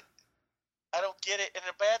people. I don't get it. And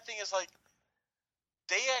the bad thing is, like,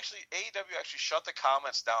 AEW actually shut the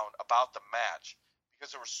comments down about the match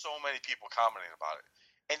because there were so many people commenting about it.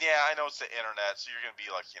 And yeah, I know it's the internet, so you're going to be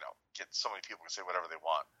like, get so many people can say whatever they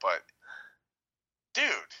want. But,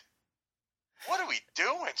 dude, what are we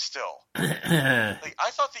doing still? Like,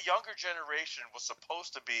 I thought the younger generation was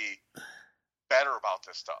supposed to be better about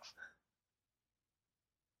this stuff.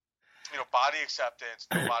 Body acceptance,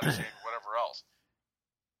 no body shaming, whatever else.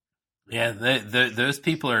 Yeah, those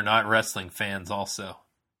people are not wrestling fans also.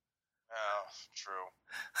 Oh,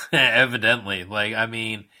 true. Evidently. Like, I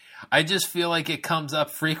mean, I just feel like it comes up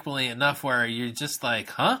frequently enough where you're just like,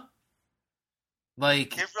 huh?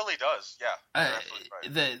 Like, it really does. Yeah, you're absolutely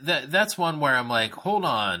right. that's one where I'm like, hold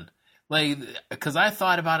on. Like, because I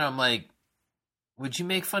thought about it, I'm like, would you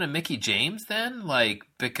make fun of Mickey James then? Like,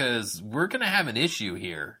 because we're going to have an issue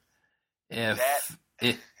here if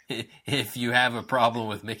you have a problem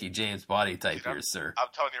with Mickey James' body type here, sir. I'm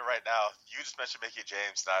telling you right now, you just mentioned Mickey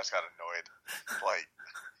James, and I just got annoyed. Like,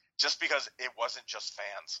 just because it wasn't just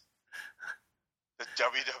fans. The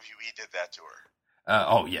WWE did that to her.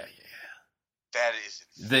 Oh, yeah. That is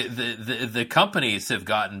the companies have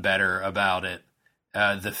gotten better about it.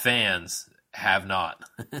 The fans have not.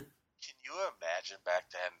 Can you imagine back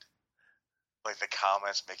then, like the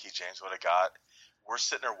comments Mickey James would have got? We're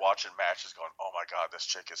sitting there watching matches going, oh my God, this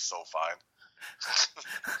chick is so fine.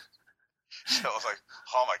 So I was like,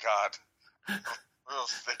 oh my God.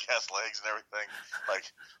 Those thick ass legs and everything.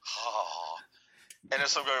 Like, oh. And then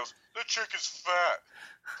some guy goes, the chick is fat.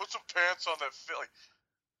 Put some pants on that fit. Like,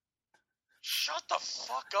 shut the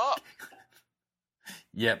fuck up.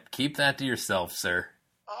 Yep, keep that to yourself, sir.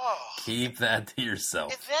 Oh. Keep that to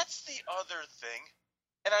yourself. And that's the other thing.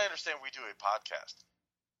 And I understand we do a podcast.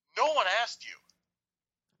 No one asked you.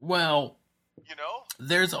 Well, you know,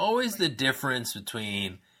 there's always the difference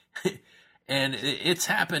between, and it's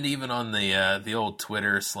happened even on the old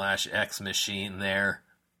Twitter/X machine there,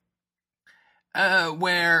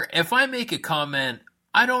 where if I make a comment,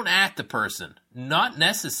 I don't at the person. Not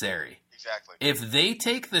necessary. Exactly. If they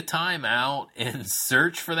take the time out and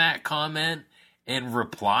search for that comment and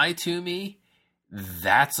reply to me,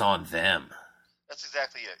 that's on them. That's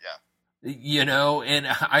exactly it, yeah. You know, and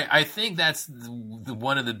I think that's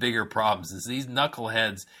one of the bigger problems is these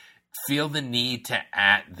knuckleheads feel the need to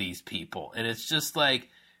at these people. And it's just like,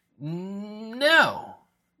 no,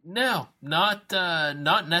 not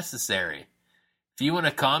necessary. If you want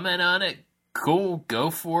to comment on it, cool,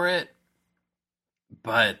 go for it.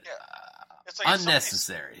 But it's like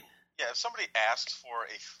unnecessary. If somebody asks for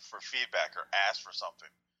feedback or asks for something,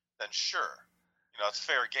 then sure. You know, it's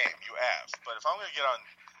fair game. You ask. But if I'm going to get on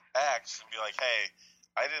X and be like, hey,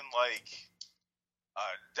 I didn't like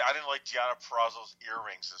Deonna Purrazzo's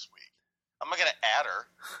earrings this week. I'm not gonna add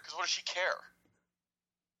her because what does she care?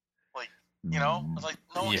 Like, you know, it's like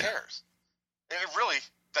no one cares. And it really,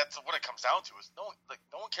 that's what it comes down to is no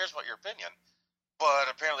one cares about your opinion,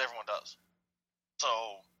 but apparently everyone does. So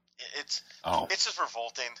it's just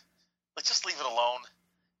revolting. Like, just leave it alone.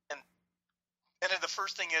 And then the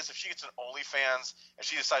first thing is, if she gets an OnlyFans and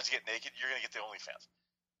she decides to get naked, you're gonna get the OnlyFans.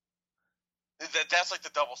 That's like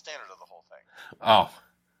the double standard of the whole thing. Oh.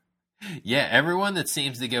 Yeah, everyone that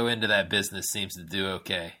seems to go into that business seems to do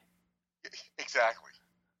okay. Exactly.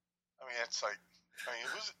 I mean, it's like,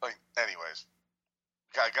 who's like, anyways.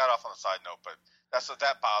 I got off on a side note, but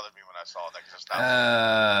that bothered me when I saw that.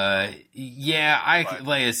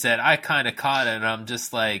 Like I said, I kind of caught it, and I'm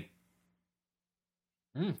just like,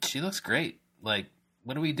 she looks great. Like,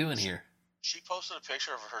 what are we doing here? She posted a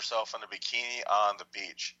picture of herself in a bikini on the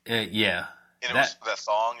beach. Yeah. And it was that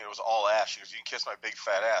thong. It was all ass. She goes, "You can kiss my big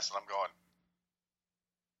fat ass," and I'm going,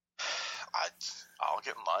 "I'll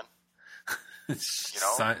get in line." You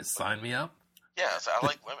know, sign me up. Yeah, I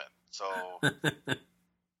like women, so like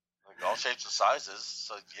all shapes and sizes.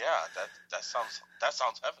 So yeah, that sounds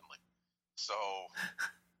heavenly. So,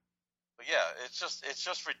 but yeah, it's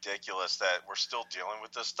just ridiculous that we're still dealing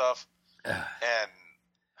with this stuff. And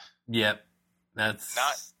yep, that's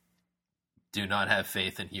do not have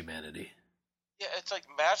faith in humanity. Yeah, it's like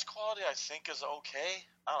match quality. I think is okay.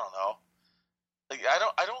 I don't know. Like I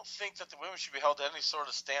don't think that the women should be held to any sort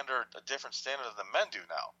of a different standard than men do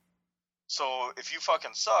now. So if you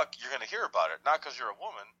fucking suck, you're gonna hear about it, not because you're a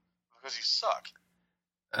woman, but because you suck.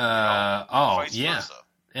 Vice versa.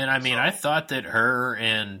 And I mean, I thought that her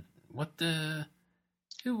and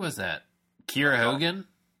who was that? Kiera Hogan?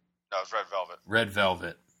 No, it was Red Velvet. Red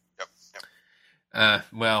Velvet. Yep.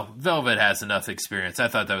 Well, Velvet has enough experience. I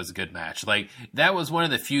thought that was a good match. Like, that was one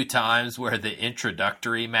of the few times where the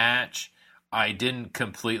introductory match, I didn't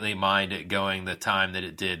completely mind it going the time that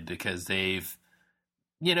it did because they've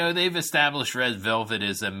established Red Velvet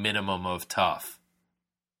as a minimum of tough.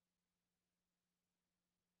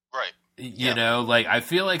 Right. You know, like, I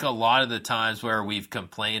feel like a lot of the times where we've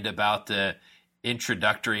complained about the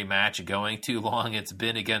introductory match going too long, it's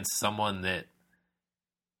been against someone that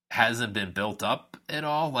hasn't been built up at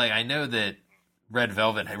all. Like, I know that Red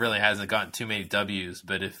Velvet really hasn't gotten too many W's,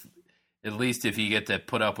 but if At least if you get to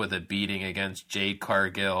put up with a beating against Jade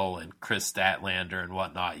Cargill and Chris Statlander and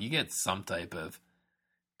whatnot, you get some type of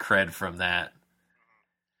cred from that.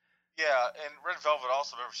 Yeah, and Red Velvet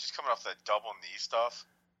also, remember, she's coming off that double knee stuff.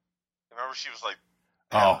 Remember, she was like,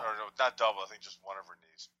 or no, not double, I think just one of her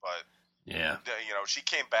knees. But, yeah, you know, she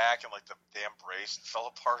came back and like the damn brace fell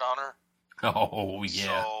apart on her. Oh,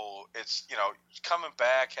 yeah. So it's, you know, coming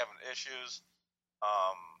back, having issues.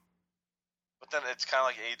 But then it's kind of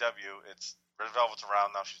like AEW. It's Red Velvet's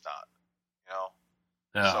around now, she's not. You know?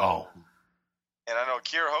 So, and I know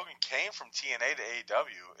Kiera Hogan came from TNA to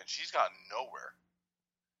AEW, and she's gotten nowhere.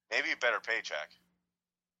 Maybe a better paycheck.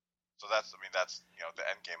 So that's, you know, the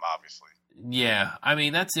end game, obviously. Yeah, I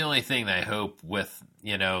mean, that's the only thing that I hope with,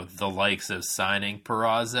 you know, the likes of signing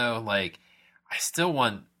Purrazzo. Like, I still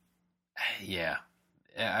want,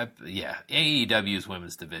 AEW's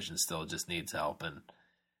women's division still just needs help, and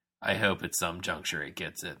I hope at some juncture it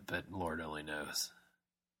gets it, but Lord only knows.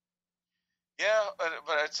 Yeah,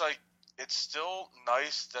 but it's like, it's still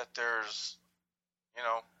nice that there's, you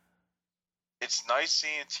know, it's nice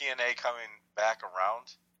seeing TNA coming back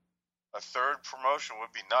around. A third promotion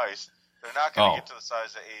would be nice. They're not going to get to the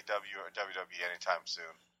size of AEW or WWE anytime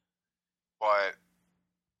soon. But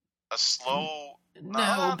a slow,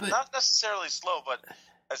 not necessarily slow, but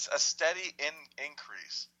a steady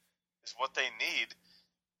increase is what they need.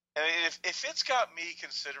 And if it's got me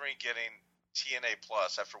considering getting TNA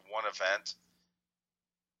Plus after one event,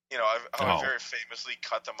 you know, I very famously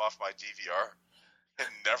cut them off my DVR and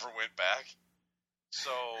never went back.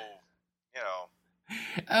 So, you know.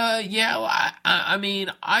 I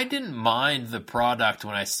mean, I didn't mind the product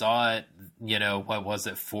when I saw it, you know, what was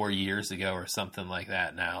it, 4 years ago or something like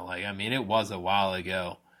that now. Like, I mean, it was a while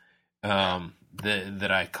ago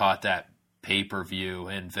that I caught that pay-per-view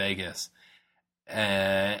in Vegas.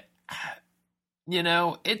 You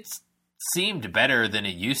know, it seemed better than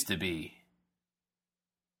it used to be.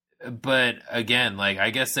 But again, like,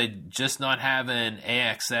 I guess they just not having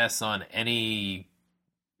AXS on any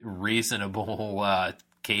reasonable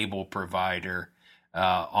cable provider,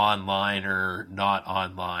 online or not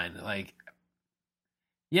online. Like,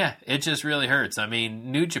 yeah, it just really hurts. I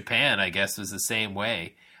mean, New Japan, I guess, was the same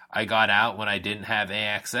way. I got out when I didn't have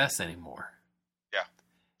AXS anymore. Yeah.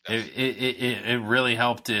 It really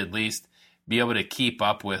helped to at least be able to keep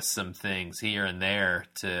up with some things here and there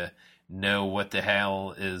to know what the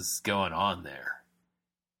hell is going on there.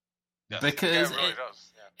 Yes. Because it really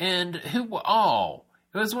does. Yeah. And it was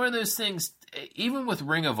one of those things, even with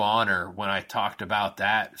Ring of Honor, when I talked about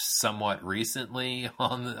that somewhat recently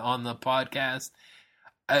on the podcast,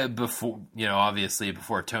 before, you know, obviously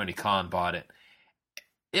before Tony Khan bought it,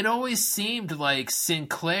 it always seemed like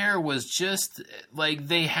Sinclair was just, like,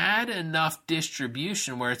 they had enough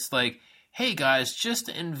distribution where it's like, hey guys, just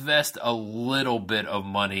invest a little bit of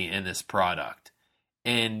money in this product,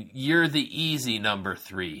 and you're the easy number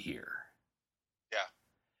 3 here.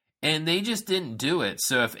 And they just didn't do it.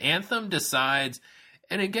 So if Anthem decides,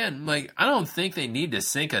 and again, like, I don't think they need to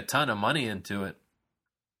sink a ton of money into it,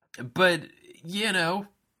 but, you know,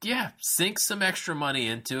 yeah, sink some extra money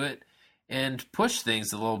into it and push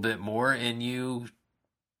things a little bit more, and you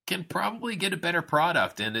can probably get a better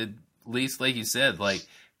product, and at least, like you said, like,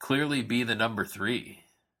 clearly be the number 3.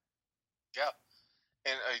 Yeah.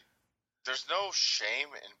 And there's no shame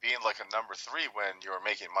in being like a number 3 when you're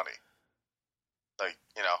making money. Like,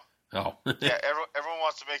 you know. Oh. Yeah, everyone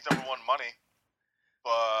wants to make number 1 money,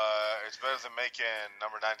 but it's better than making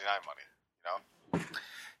number 99 money, you know?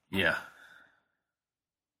 Yeah.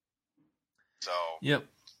 So. Yep.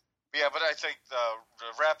 Yeah, but I think to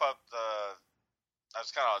wrap up I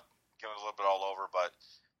was kind of giving a little bit all over, but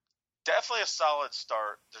definitely a solid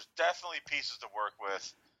start. There's definitely pieces to work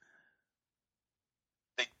with.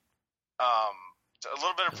 They, a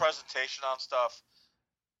little bit of presentation on stuff.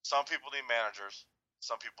 Some people need managers.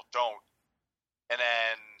 Some people don't. And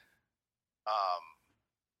then, I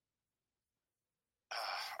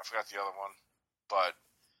forgot the other one, but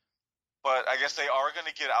I guess they are going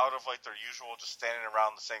to get out of like their usual just standing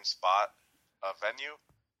around the same spot venue.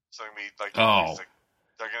 So they're going to be like,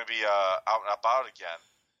 they're going to be out and about again,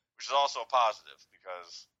 which is also a positive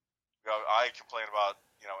because, you know, I complain about,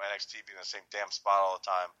 you know, NXT being the same damn spot all the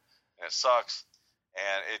time, and it sucks.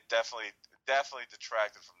 And it definitely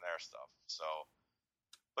detracted from their stuff. So.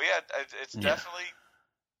 But yeah, it's definitely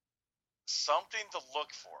something to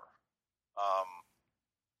look for.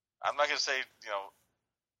 I'm not going to say, you know,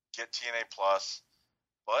 get TNA Plus,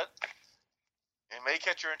 but it may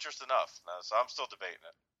catch your interest enough. So I'm still debating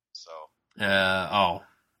it. So. Yeah.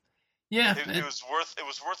 It was worth the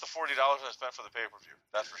 $40 I spent for the pay-per-view.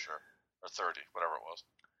 That's for sure. Or 30, whatever it was.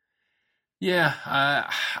 Yeah,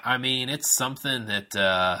 I mean, it's something that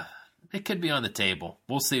it could be on the table.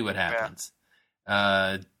 We'll see what happens.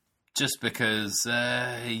 Just because,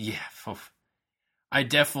 I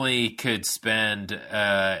definitely could spend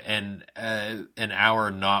an hour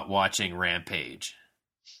not watching Rampage,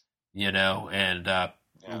 and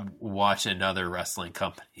watch another wrestling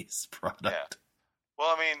company's product. Yeah.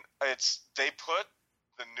 Well, I mean, they put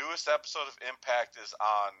the newest episode of Impact is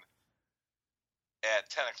on at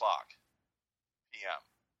 10 o'clock p.m.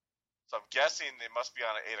 So I'm guessing they must be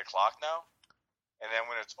on at 8 o'clock now. And then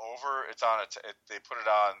when it's over, it's on they put it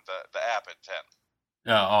on the app at 10.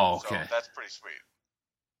 Okay. So that's pretty sweet.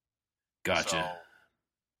 Gotcha. So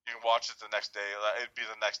you can watch it the next day. It'd be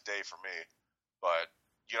the next day for me. But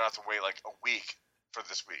you don't have to wait like a week for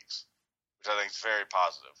this week's, which I think is very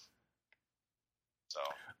positive. So.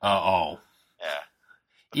 Yeah.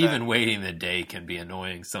 But even waiting the day can be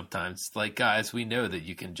annoying sometimes. Like, guys, we know that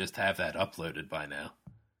you can just have that uploaded by now.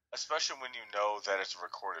 Especially when you know that it's a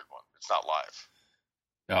recorded one. It's not live.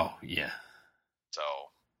 Oh, yeah. So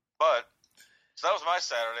that was my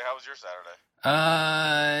Saturday. How was your Saturday?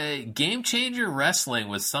 Game Changer Wrestling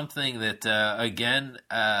was something that, again,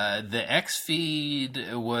 the X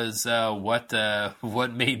feed was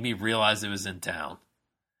what made me realize it was in town.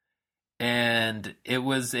 And it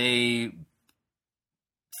was a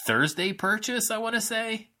Thursday purchase, I want to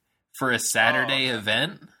say, for a Saturday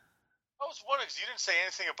event. I was wondering because you didn't say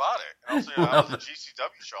anything about it. And I was at a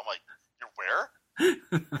GCW show. I'm like, you're where?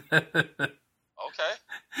 Okay.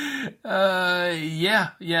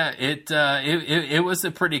 Yeah. It was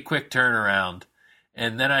a pretty quick turnaround,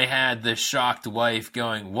 and then I had the shocked wife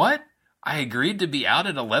going, "What? I agreed to be out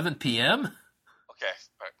at 11 p.m." Okay.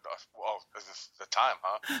 Well, this is the time,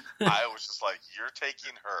 huh? I was just like, you're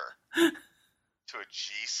taking her to a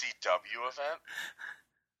GCW event?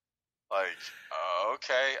 Like,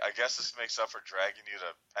 okay, I guess this makes up for dragging you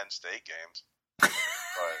to Penn State games. But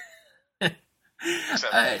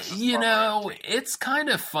it's kind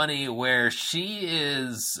of funny where she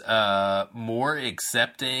is more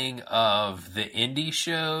accepting of the indie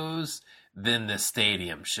shows than the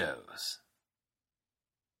stadium shows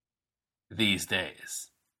these days.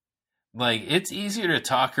 Like, it's easier to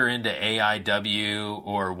talk her into AIW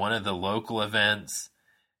or one of the local events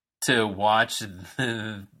to watch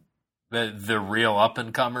the real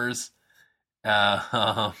up-and-comers.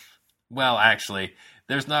 Well, actually,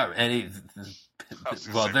 there's not any...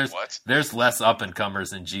 Well, there's less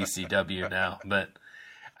up-and-comers in GCW now, but...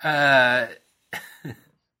 I'm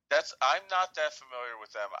not that familiar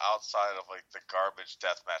with them outside of, like, the garbage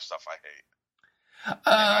deathmatch stuff I hate.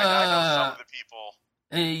 I know some of the people...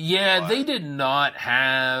 Yeah, they did not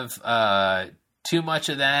have too much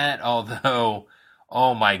of that, although,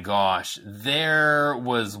 oh my gosh, there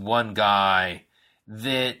was one guy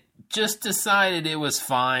that just decided it was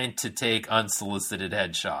fine to take unsolicited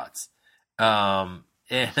headshots. And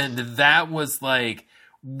that was like,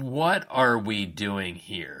 what are we doing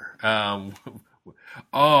here?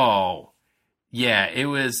 Yeah, it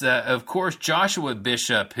was, of course, Joshua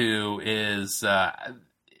Bishop, who is...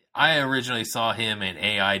 I originally saw him in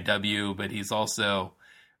AIW, but he's also,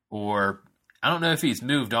 or I don't know if he's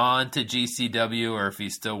moved on to GCW or if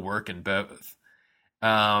he's still working both.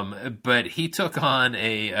 But he took on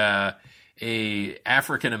a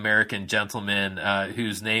African American gentleman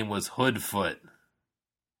whose name was Hoodfoot.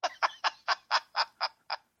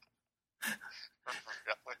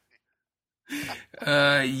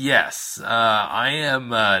 Yes, I am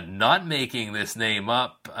not making this name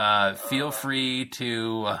up. Feel free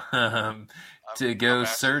to go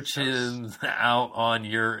search him out on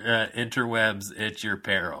your interwebs at your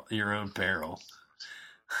own peril.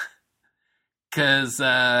 Because,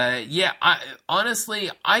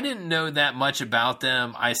 honestly, I didn't know that much about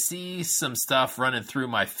them. I see some stuff running through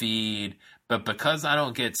my feed, but because I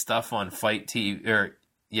don't get stuff on Fight TV,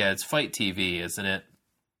 it's Fight TV, isn't it?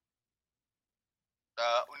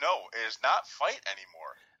 No, it is not Fight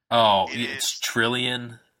anymore. Oh, it's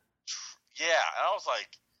Trillion? Yeah, and I was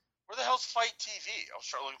like, where the hell's Fight TV? I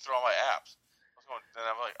was looking through all my apps. And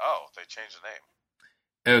I'm like, oh, they changed the name.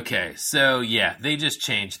 Okay, so yeah, they just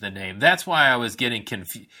changed the name. That's why I was getting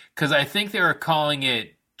confused. Because I think they were calling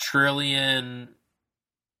it Trillion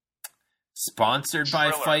sponsored by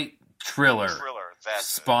Fight... Triller.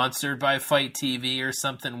 Sponsored by Fight TV or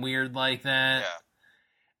something weird like that. Yeah.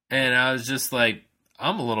 And I was just like...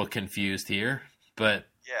 I'm a little confused here, but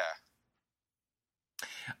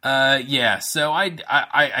so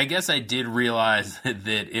I guess I did realize that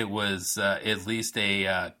it was at least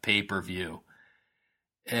a pay-per-view,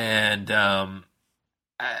 and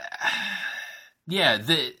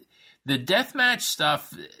The deathmatch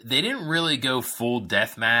stuff, they didn't really go full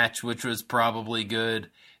deathmatch, which was probably good.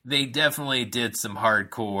 They definitely did some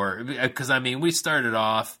hardcore, because, I mean, we started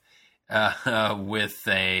off with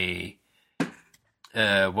a,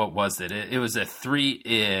 what was it? It was a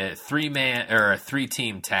three-man, or a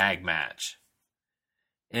three-team tag match.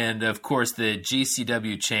 And, of course, the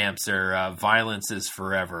GCW champs are Violence is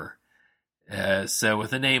Forever. So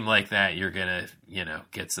with a name like that, you're going to,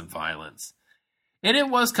 get some violence. And it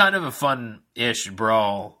was kind of a fun-ish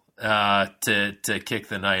brawl to kick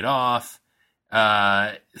the night off.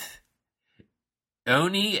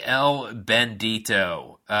 Oni El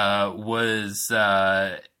Bandito was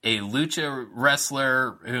a lucha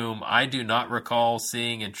wrestler whom I do not recall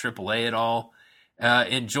seeing in AAA at all.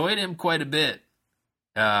 Enjoyed him quite a bit.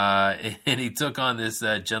 And he took on this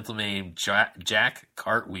gentleman named Jack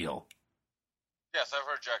Cartwheel. Yes, I've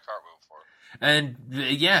heard Jack Cartwheel before. And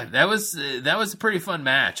yeah, that was a pretty fun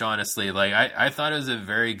match, honestly. Like I thought it was a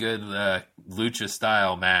very good lucha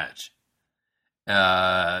style match.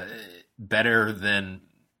 Better than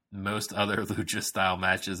most other lucha style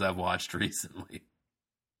matches I've watched recently.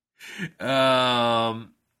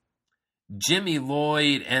 Jimmy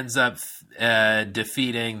Lloyd ends up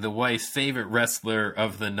defeating the wife's favorite wrestler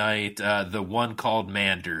of the night, the one called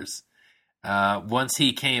Manders. Once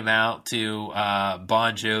he came out to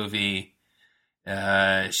Bon Jovi,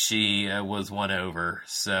 she was won over.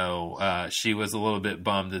 So she was a little bit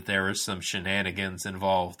bummed that there was some shenanigans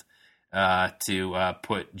involved to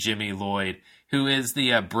put Jimmy Lloyd, who is the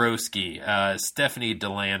broski. Stephanie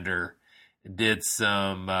DeLander did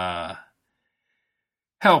some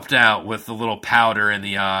helped out with the little powder in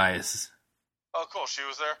the eyes. Oh, cool. She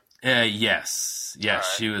was there? Yes, right.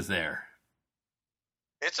 She was there.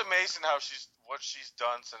 It's amazing what she's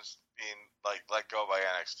done since being let go by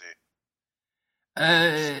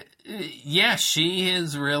NXT. Yeah, she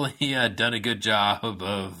has really done a good job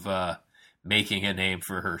of making a name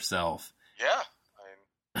for herself. Yeah,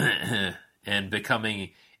 and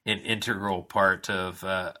becoming an integral part of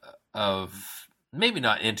maybe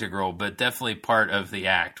not integral, but definitely part of the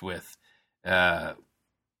act with. Why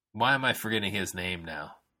am I forgetting his name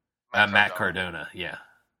now? Matt Cardona. Yeah.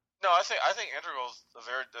 No, I think integral is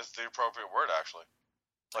that's the appropriate word, actually.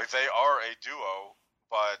 Like, they are a duo,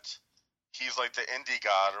 but he's like the indie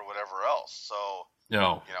god or whatever else. So,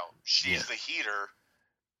 she's the heater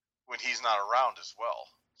when he's not around as well.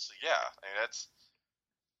 So, yeah, I mean,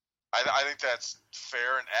 I think that's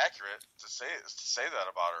fair and accurate to say that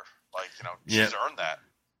about her. Like, she's earned that.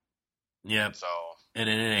 Yep. So, and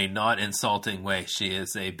in a not insulting way, she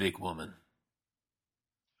is a big woman.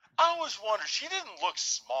 I always wondered, she didn't look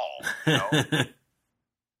small,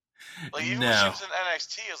 Like, even when she was in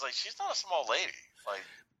NXT, I was like, she's not a small lady. Like,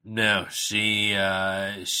 no, she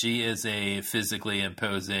is a physically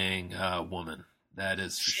imposing woman. That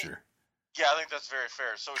is for sure. Yeah, I think that's very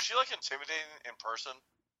fair. So is she, intimidating in person?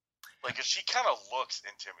 Like, 'cause she kind of looks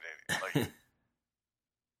intimidating.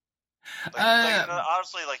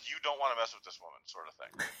 Honestly, you don't want to mess with this woman, sort of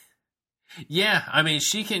thing. Yeah, I mean,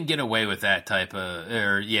 she can get away with that type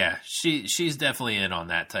of, she's definitely in on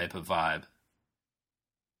that type of vibe.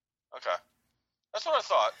 Okay. That's what I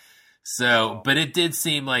thought. So, but it did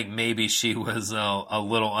seem like maybe she was a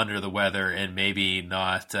little under the weather and maybe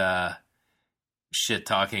not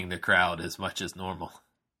shit-talking the crowd as much as normal.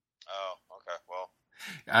 Oh, okay,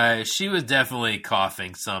 well. She was definitely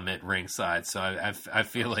coughing some at ringside, so I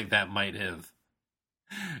feel like that might have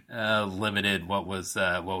limited what was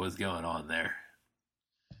going on there.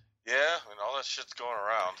 Yeah, I mean, all that shit's going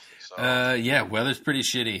around. So. Yeah, weather's pretty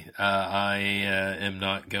shitty. I am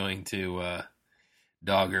not going to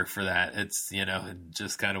dog her for that. It's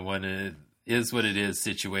just kind of what it is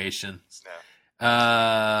situation. Yeah.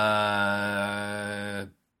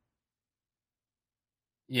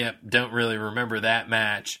 Yep, don't really remember that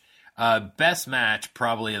match. Best match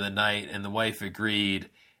probably of the night, and the wife agreed.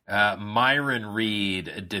 Myron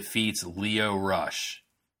Reed defeats Leo Rush.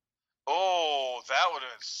 Oh, that would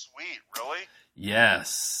have been sweet. Really?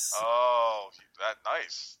 Yes. Oh,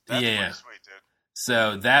 nice. That's pretty sweet, dude.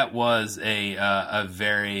 So that was a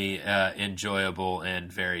very enjoyable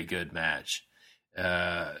and very good match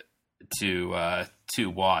to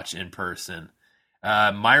watch in person.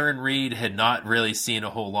 Myron Reed had not really seen a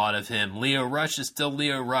whole lot of him. Leo Rush is still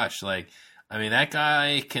Leo Rush. That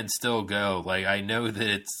guy can still go. I know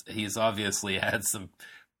that he's obviously had some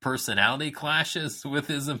personality clashes with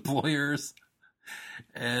his employers,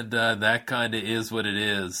 and that kind of is what it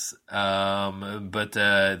is. But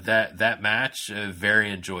that match,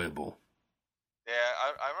 very enjoyable. Yeah,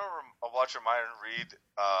 I remember watching Myron Reed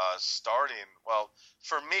starting. Well,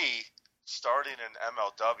 for me, starting in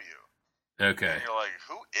MLW. Okay. And you're like,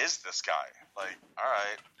 who is this guy? Like, all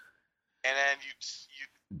right. And then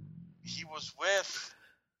he was with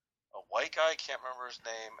a white guy, can't remember his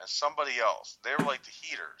name, and somebody else. They were like the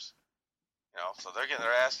Heaters, so they're getting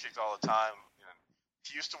their ass kicked all the time.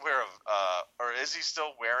 He used to wear or is he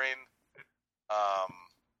still wearing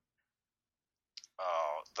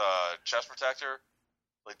the chest protector,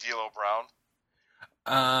 like D'Lo Brown?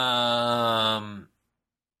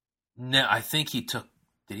 No, I think he took.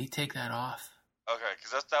 Did he take that off? Okay,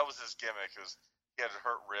 because that was his gimmick. Because he had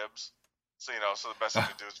hurt ribs, so so the best thing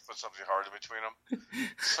to do is put something hard in between them.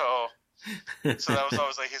 So that was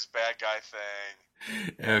always like his bad guy thing.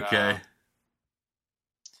 And, okay.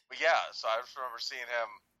 but yeah, so I just remember seeing him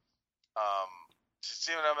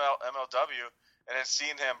MLW, and then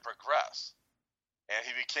seeing him progress, and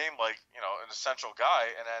he became like an essential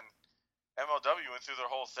guy. And then MLW went through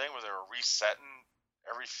their whole thing where they were resetting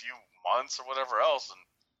every few months or whatever else, and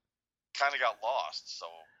kind of got lost.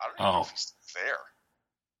 So I don't even know if he's there.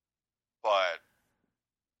 But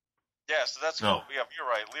yeah, so that's cool. Yeah, you're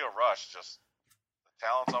right. Leo Rush, just the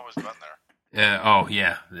talent's always been there. Yeah. Oh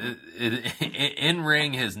yeah. In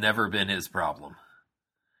ring has never been his problem.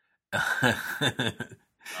 Nice.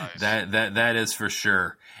 That is for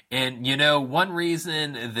sure. And one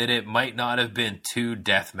reason that it might not have been too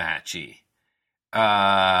deathmatchy,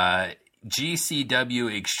 GCW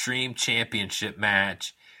Extreme Championship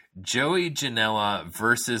match, Joey Janela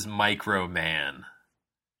versus Microman.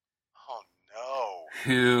 Oh no!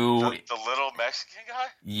 Who the little Mexican guy?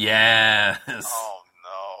 Yes. Oh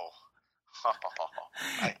no! Oh,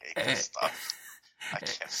 I hate this stuff. I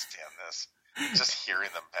can't stand this. Just hearing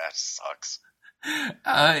the match sucks.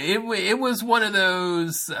 It was one of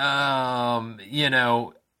those, to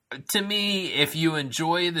me, if you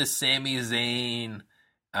enjoy the Sami Zayn,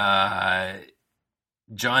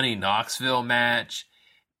 Johnny Knoxville match,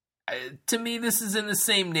 to me, this is in the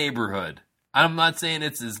same neighborhood. I'm not saying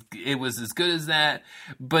it was as good as that,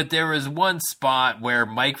 but there was one spot where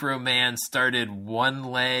Microman started one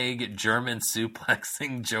leg German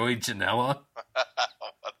suplexing Joey Janela.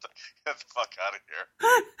 Get the fuck out of here.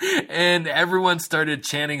 And everyone started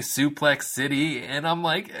chanting Suplex City, and I'm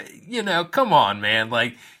like, come on, man.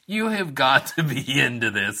 Like, you have got to be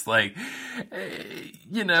into this. Like,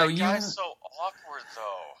 that guy's so awkward,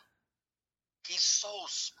 though. He's so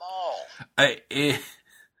small.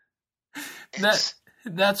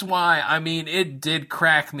 That's why, I mean, it did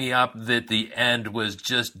crack me up that the end was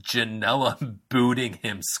just Janela booting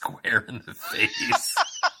him square in the face.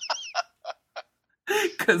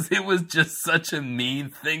 Because it was just such a mean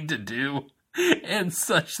thing to do and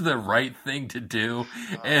such the right thing to do.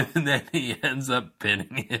 And then he ends up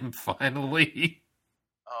pinning him finally.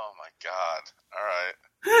 Oh, my God. All right.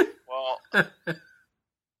 Well,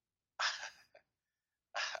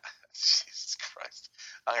 Jesus Christ.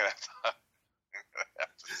 I'm going to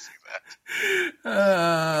have to see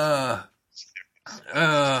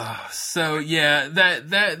that. So, yeah,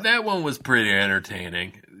 that one was pretty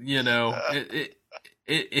entertaining.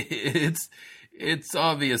 It's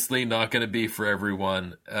obviously not going to be for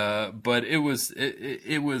everyone, but it was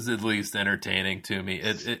at least entertaining to me.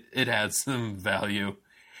 It had some value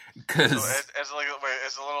because as a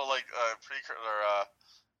little like precursor,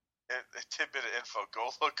 a tidbit of info.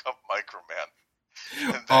 Go look up Microman,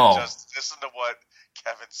 and then just listen to what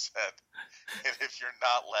Kevin said. And if you're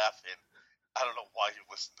not laughing, I don't know why you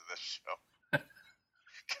listen to this show,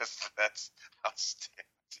 because that's outstanding.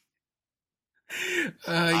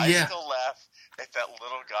 I still laugh at that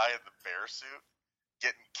little guy in the bear suit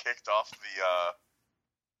getting kicked off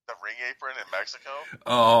the ring apron in Mexico.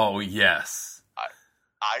 Oh yes,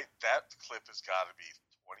 that clip has got to be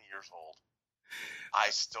 20 years old. I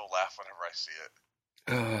still laugh whenever I see it.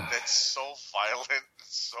 It's so violent,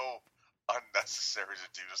 it's so unnecessary to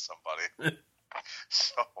do to somebody.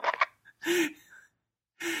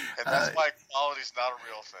 And that's why quality's not a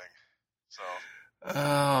real thing. So.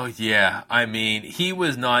 Oh, yeah. I mean, he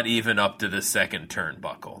was not even up to the second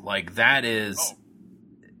turnbuckle. Like, that is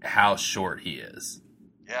how short he is.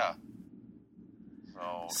 Yeah.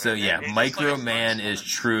 So yeah, Microman is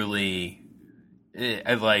truly,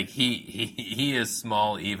 like, he is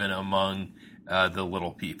small even among the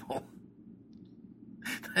little people.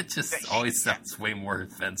 That just always sounds way more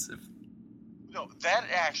offensive. No, that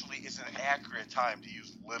actually is an accurate time to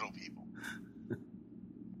use little people.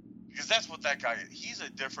 Because that's what that guy is. He's a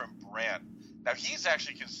different brand. Now, he's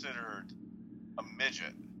actually considered a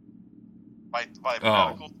midget by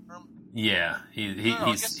medical term. Yeah,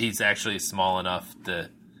 he's actually small enough to...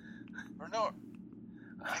 Or no,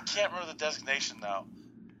 I can't remember the designation now.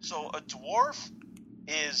 So a dwarf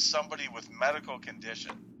is somebody with medical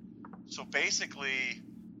condition. So basically,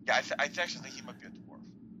 yeah, I actually think he might be a dwarf.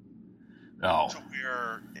 Oh. To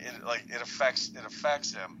where it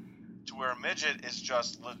affects him. To where a midget is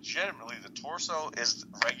just legitimately the torso is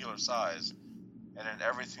regular size, and then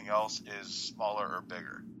everything else is smaller or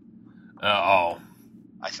bigger.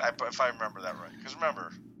 If I remember that right. Because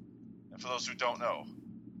remember, and for those who don't know,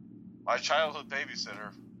 my childhood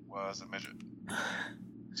babysitter was a midget.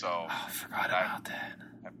 So I forgot about that.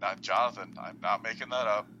 I'm not Jonathan. I'm not making that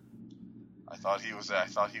up. I thought he was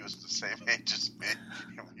the same age as me,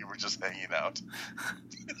 and we were just hanging out.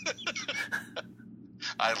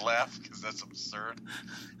 I laugh because that's absurd,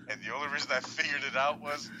 and the only reason I figured it out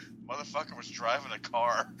was motherfucker was driving a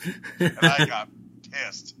car, and I got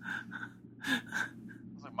pissed. I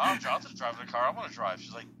was like, "Mom, Jonathan's driving a car. I want to drive."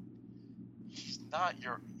 She's like, "He's not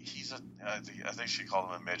your. He's a. I think she called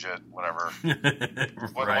him a midget. Whatever.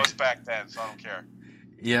 What it was back then, so I don't care."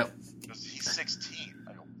 Yep. Because he's 16.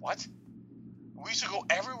 I go, what? We used to go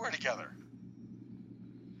everywhere together.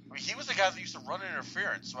 I mean, he was the guy that used to run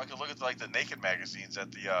interference, so I could look at the naked magazines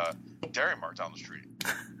at the Dairy Mart down the street.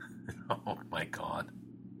 Oh my God.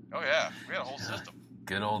 Oh yeah, we had a whole system.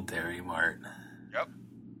 Good old Dairy Mart. Yep.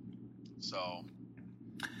 So.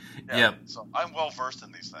 Yeah, yep. So I'm well versed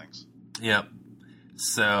in these things. Yep.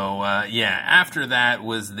 So after that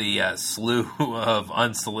was the slew of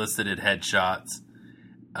unsolicited headshots.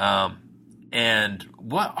 And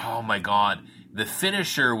what? Oh my God. The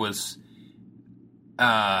finisher was,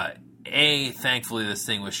 thankfully this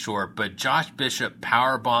thing was short, but Josh Bishop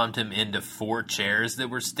powerbombed him into 4 chairs that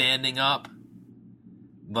were standing up.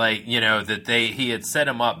 He had set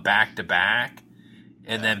him up back to back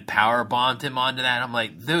and then powerbombed him onto that. I'm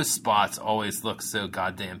like, those spots always look so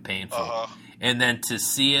goddamn painful. Uh-huh. And then to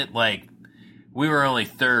see it, we were only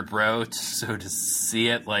third row, so to see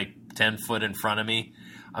it 10 foot in front of me,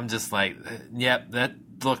 I'm just like, yep, that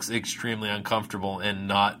looks extremely uncomfortable and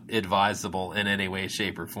not advisable in any way,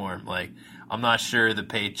 shape, or form. I'm not sure the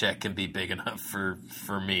paycheck can be big enough for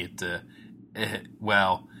me to,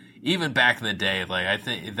 even back in the day, I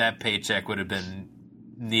think that paycheck would have been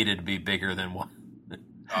needed to be bigger than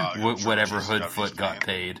whatever Hoodfoot got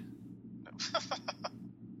paid.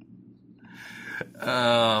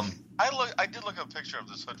 I did look at a picture of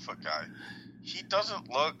this Hoodfoot guy. He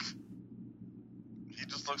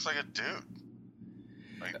just looks like a dude.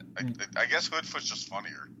 I guess Hoodfoot's just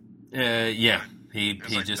funnier. Yeah. He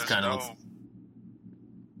just kind of looks.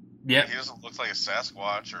 Yeah. He doesn't look like a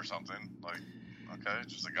Sasquatch or something. Okay,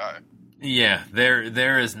 just a guy. Yeah,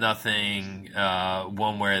 there is nothing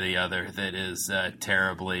one way or the other that is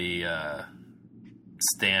terribly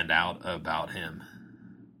stand out about him.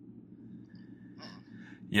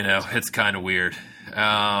 It's kind of weird.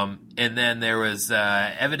 And then there was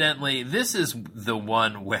evidently, this is the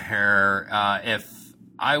one where if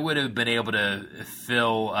I would have been able to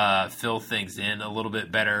fill things in a little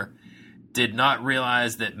bit better, did not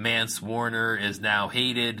realize that Mance Warner is now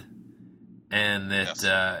hated, and that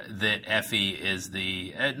that Effie is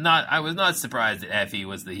the I was not surprised that Effie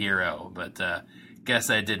was the hero, but guess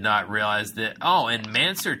I did not realize that. Oh, and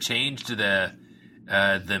Manser changed the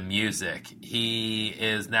music. He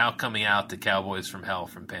is now coming out to Cowboys from Hell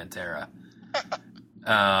from Pantera.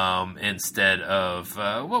 Instead of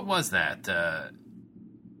what was that?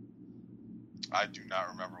 I do not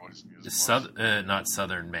remember what his music was. Not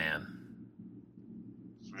Southern Man.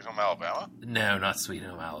 Sweet Home Alabama? No, not Sweet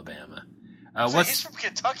Home Alabama. He's from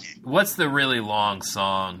Kentucky. What's the really long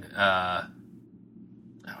song? Oh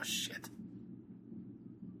shit.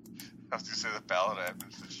 I was going to say the ballad of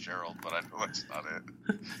Edmund Fitzgerald, but I know that's not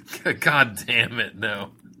it. God damn it,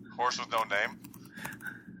 no. Horse with No Name?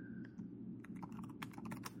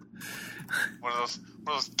 One of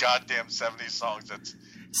those goddamn 70s songs that's...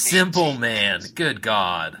 Simple Man. Good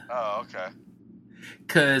God. Oh, okay.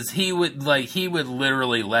 Because he would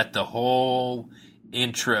literally let the whole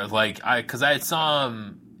intro, because I saw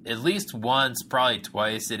him at least once, probably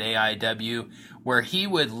twice at AIW, where he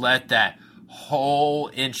would let that whole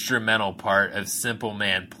instrumental part of Simple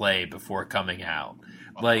Man play before coming out.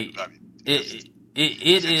 It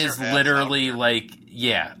is literally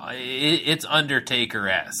it's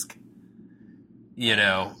Undertaker-esque,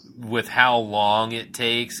 with how long it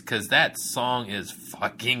takes, because that song is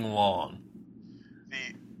fucking long.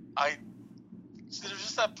 There's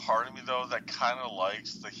just that part of me though that kind of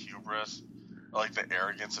likes the hubris, or the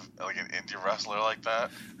arrogance of an indie wrestler like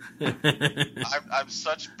that. I'm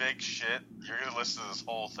such big shit. You're gonna listen to this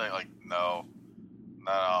whole thing no,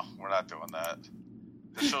 we're not doing that.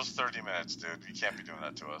 This show's 30 minutes, dude. You can't be doing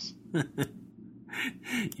that to us.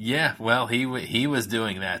 Yeah, well, he was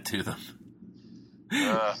doing that to them.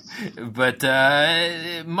 But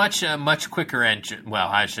much quicker entrance. Well,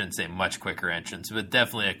 I shouldn't say much quicker entrance, but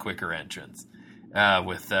definitely a quicker entrance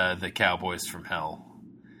with the Cowboys from Hell.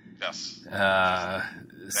 Yes. So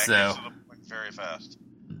gets to the point very fast.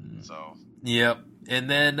 So. Yep. And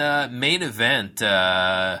then main event.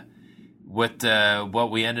 What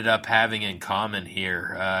we ended up having in common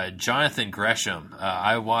here, Jonathan Gresham.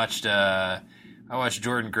 I watched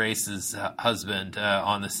Jordan Grace's husband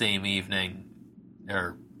on the same evening,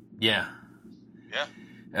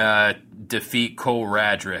 defeat Cole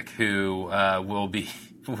Radrick, who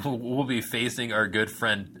will be facing our good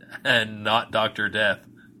friend and not Dr. Death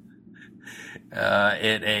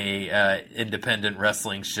in a independent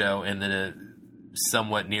wrestling show in the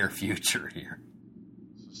somewhat near future here.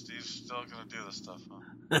 Still gonna do this stuff,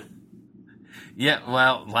 huh? Yeah,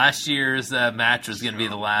 well, last year's match was going to be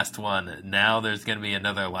the last one. Now there's going to be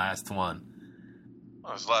another last one.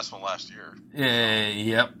 Well, it was the last one last year.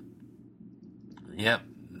 Yep.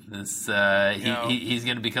 This he's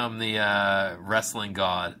going to become the wrestling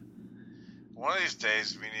god. One of these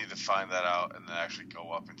days, we need to find that out and then actually go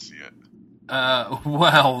up and see it. I'll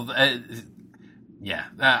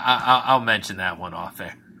mention that one off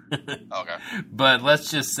air. Okay. But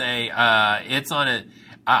let's just say it's on it.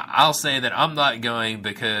 I'll say that I'm not going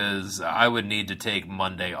because I would need to take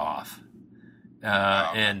Monday off.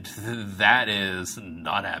 And that is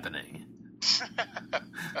not happening.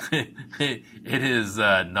 It is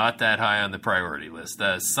not that high on the priority list.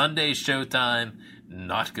 Sunday showtime,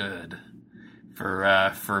 not good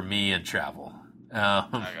for me and travel. I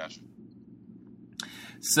got you.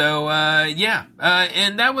 So,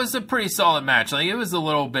 and that was a pretty solid match. Like, it was a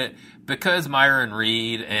little bit, because Myron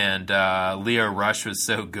Reed and Leo Rush was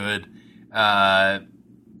so good, that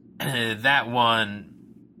one,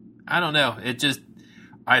 I don't know, it just,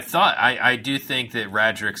 I do think that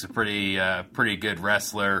Radrick's a pretty good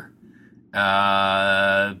wrestler,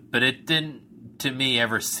 but it didn't, to me,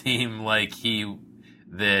 ever seem like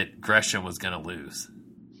that Gresham was going to lose.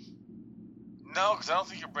 No, because I don't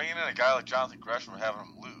think you're bringing in a guy like Jonathan Gresham and having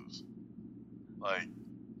him lose. Like,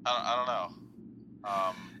 I don't know.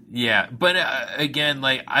 Yeah, but again,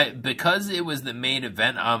 because it was the main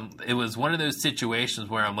event, it was one of those situations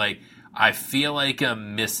where I'm like, I feel like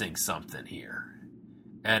I'm missing something here,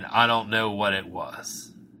 and I don't know what it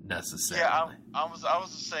was necessarily. Yeah, I was the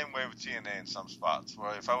same way with TNA in some spots,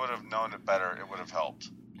 where if I would have known it better, it would have helped.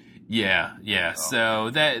 Yeah. So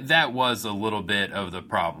that was a little bit of the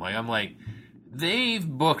problem. Like, I'm like, they've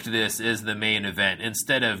booked this as the main event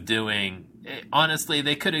instead of doing. Honestly,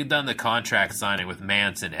 they could have done the contract signing with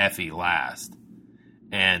Mance and Effie last,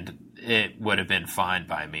 and it would have been fine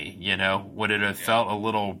by me. You know, would it have felt a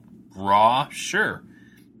little raw? Sure,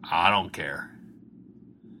 I don't care.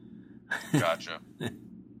 Gotcha.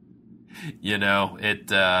 You know,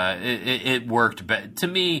 it worked, but to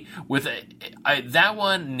me, with that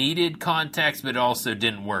one needed context, but it also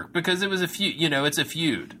didn't work because it was a feud. You know, it's a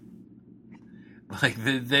feud. Like,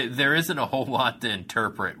 there isn't a whole lot to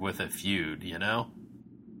interpret with a feud, you know?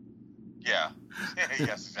 Yeah.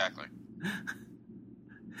 Yes, exactly.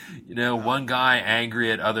 You know, one guy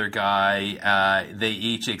angry at other guy, they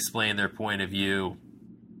each explain their point of view.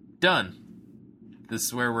 Done. This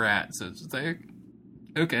is where we're at. So it's like,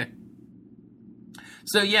 okay.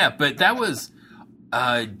 So, yeah, but that was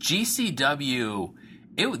GCW.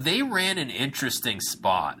 They ran an interesting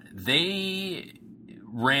spot. They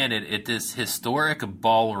ran it at this historic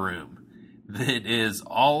ballroom that is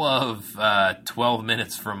all of 12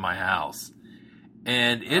 minutes from my house.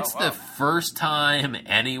 And it's the first time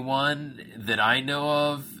anyone that I know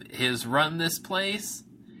of has run this place.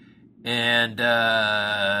 And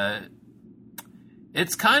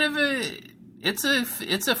it's kind of it's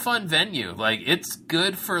a fun venue. Like, it's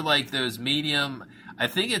good for like those medium. I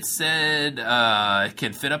think it said it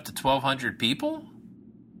can fit up to 1,200 people.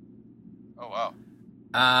 Oh, wow.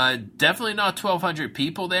 Definitely not 1,200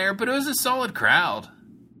 people there, but it was a solid crowd.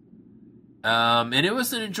 And it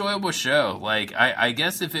was an enjoyable show. Like, I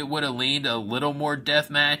guess if it would have leaned a little more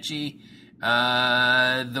deathmatchy,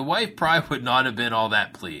 the wife probably would not have been all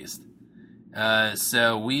that pleased.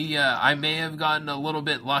 So I may have gotten a little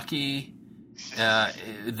bit lucky, that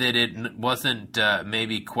it wasn't,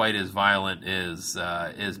 maybe quite as violent as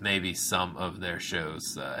maybe some of their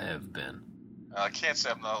shows, have been. I can't say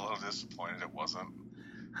I'm not a little disappointed it wasn't.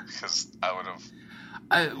 Because I would have.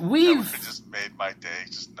 That would have just made my day,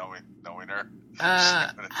 just knowing her.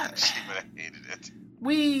 She would have hated it.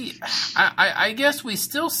 I guess we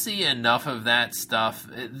still see enough of that stuff.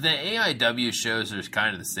 The AIW shows are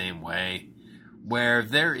kind of the same way, where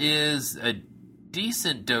there is a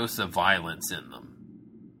decent dose of violence in them.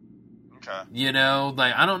 Okay. You know,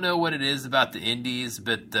 like, I don't know what it is about the indies,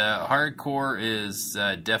 but hardcore is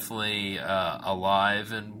definitely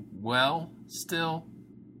alive and well still.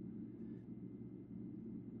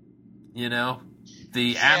 You know,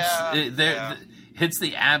 it's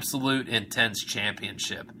the Absolute Intense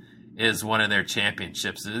Championship is one of their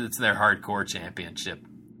championships. It's their hardcore championship.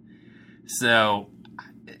 So,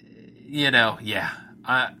 you know, yeah.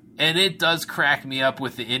 And it does crack me up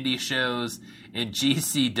with the indie shows, and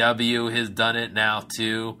GCW has done it now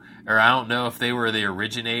too. Or I don't know if they were the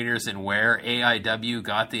originators and where AIW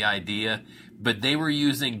got the idea, but they were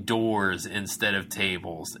using doors instead of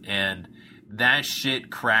tables, and that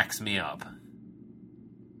shit cracks me up.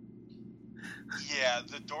 Yeah,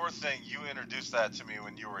 the door thing, you introduced that to me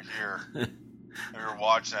when you were here. We were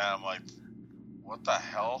watching that, I'm like, what the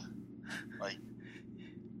hell? Like,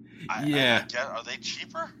 are they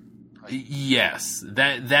cheaper? Like, yes,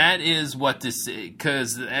 that is what this,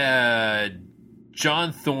 because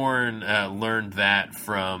John Thorne learned that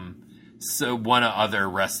from one of other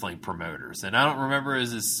wrestling promoters, and I don't remember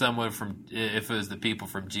if it was the people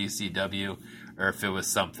from GCW or if it was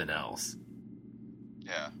something else.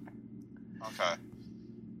 Yeah. Okay.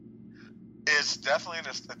 It's definitely a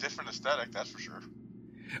different aesthetic, that's for sure.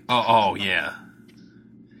 Oh yeah.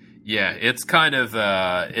 Yeah, it's kind of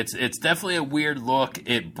it's definitely a weird look.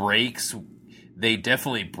 It breaks. They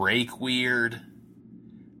definitely break weird.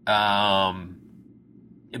 But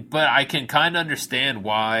I can kind of understand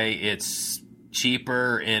why it's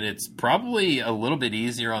cheaper, and it's probably a little bit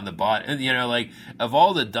easier on the body. You know, like, of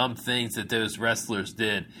all the dumb things that those wrestlers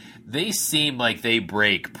did, they seem like they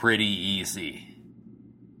break pretty easy.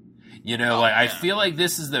 You know, I feel like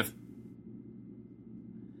this is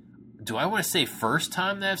do I want to say first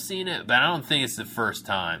time that I've seen it? But I don't think it's the first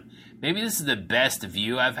time. Maybe this is the best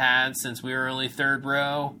view I've had since we were only third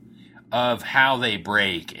row of how they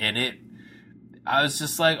break. And I was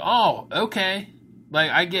just like, oh, okay. Like,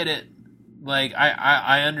 I get it. Like,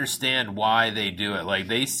 I understand why they do it. Like,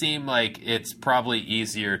 they seem like it's probably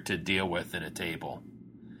easier to deal with than a table.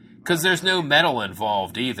 Because there's no metal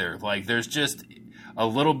involved either. Like, there's just a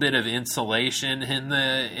little bit of insulation in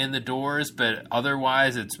the doors, but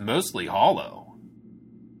otherwise it's mostly hollow.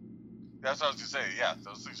 That's what I was going to say. Yeah,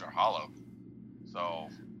 those things are hollow. So,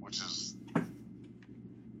 which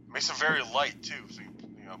makes them very light, too. So, you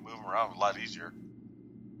know, move them around a lot easier.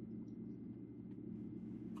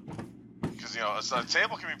 Because, you know, a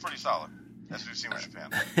table can be pretty solid, as we've seen with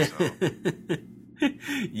Japan. So.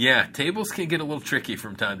 Yeah, tables can get a little tricky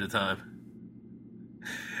from time to time.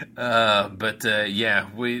 But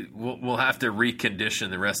we'll have to recondition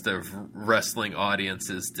the rest of wrestling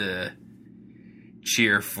audiences to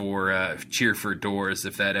cheer for doors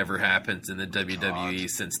if that ever happens in the WWE,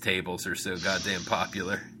 since tables are so goddamn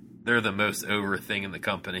popular. They're the most over thing in the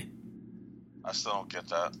company. I still don't get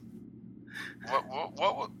that.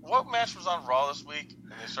 What match was on Raw this week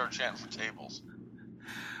and they started chanting for tables?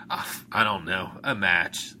 I don't know. A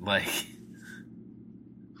match, like.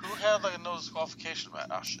 Who had like a no disqualification match?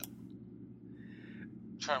 Oh shit!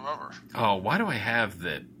 I'm trying to remember. Oh, why do I have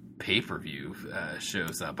the pay-per-view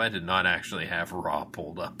shows up? I did not actually have Raw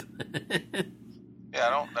pulled up.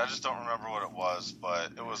 Yeah, I just don't remember what it was,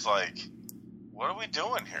 but it was like, what are we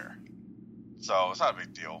doing here? So it's not a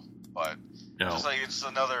big deal, but just like it's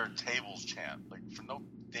another tables chant, like for no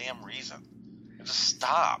damn reason. Just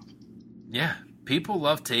stop. Yeah, people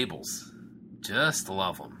love tables. Just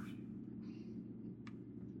love them.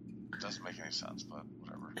 Doesn't make any sense, but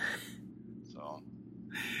whatever. So,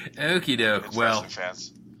 okie doke. Well,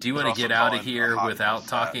 fans. Do you want to get out of here without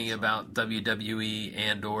talking about WWE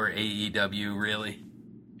and or AEW? Really?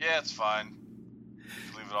 Yeah, it's fine.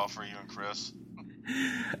 Leave it all for you and Chris.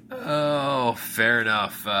 Oh, fair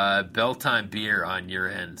enough. Bell time beer on your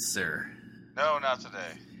end, sir. No, not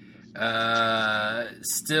today.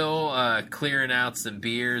 Still clearing out some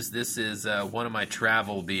beers. This is one of my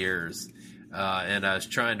travel beers. And I was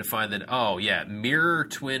trying to find that. Oh, yeah. Mirror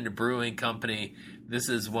Twin Brewing Company. This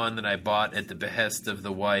is one that I bought at the behest of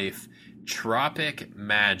the wife. Tropic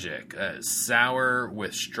Magic. Sour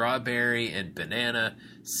with strawberry and banana.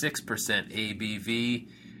 6% ABV.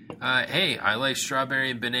 Hey, I like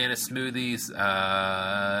strawberry and banana smoothies.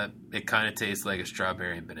 It kind of tastes like a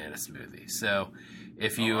strawberry and banana smoothie. So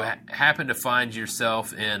If you happen to find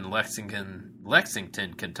yourself in Lexington,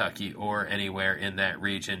 Kentucky, or anywhere in that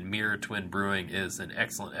region, Mirror Twin Brewing is an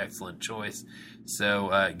excellent choice.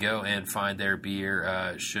 So go and find their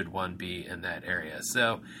beer, should one be in that area.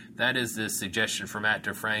 So that is the suggestion from at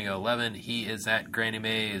Defrango11. He is at Granny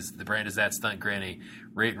Mays. The brand is at Stunt Granny.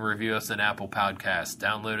 Rate and review us on Apple Podcasts.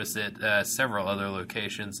 Download us at several other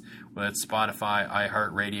locations, whether it's Spotify,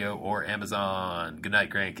 iHeartRadio, or Amazon. Good night,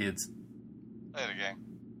 grandkids. Later, gang.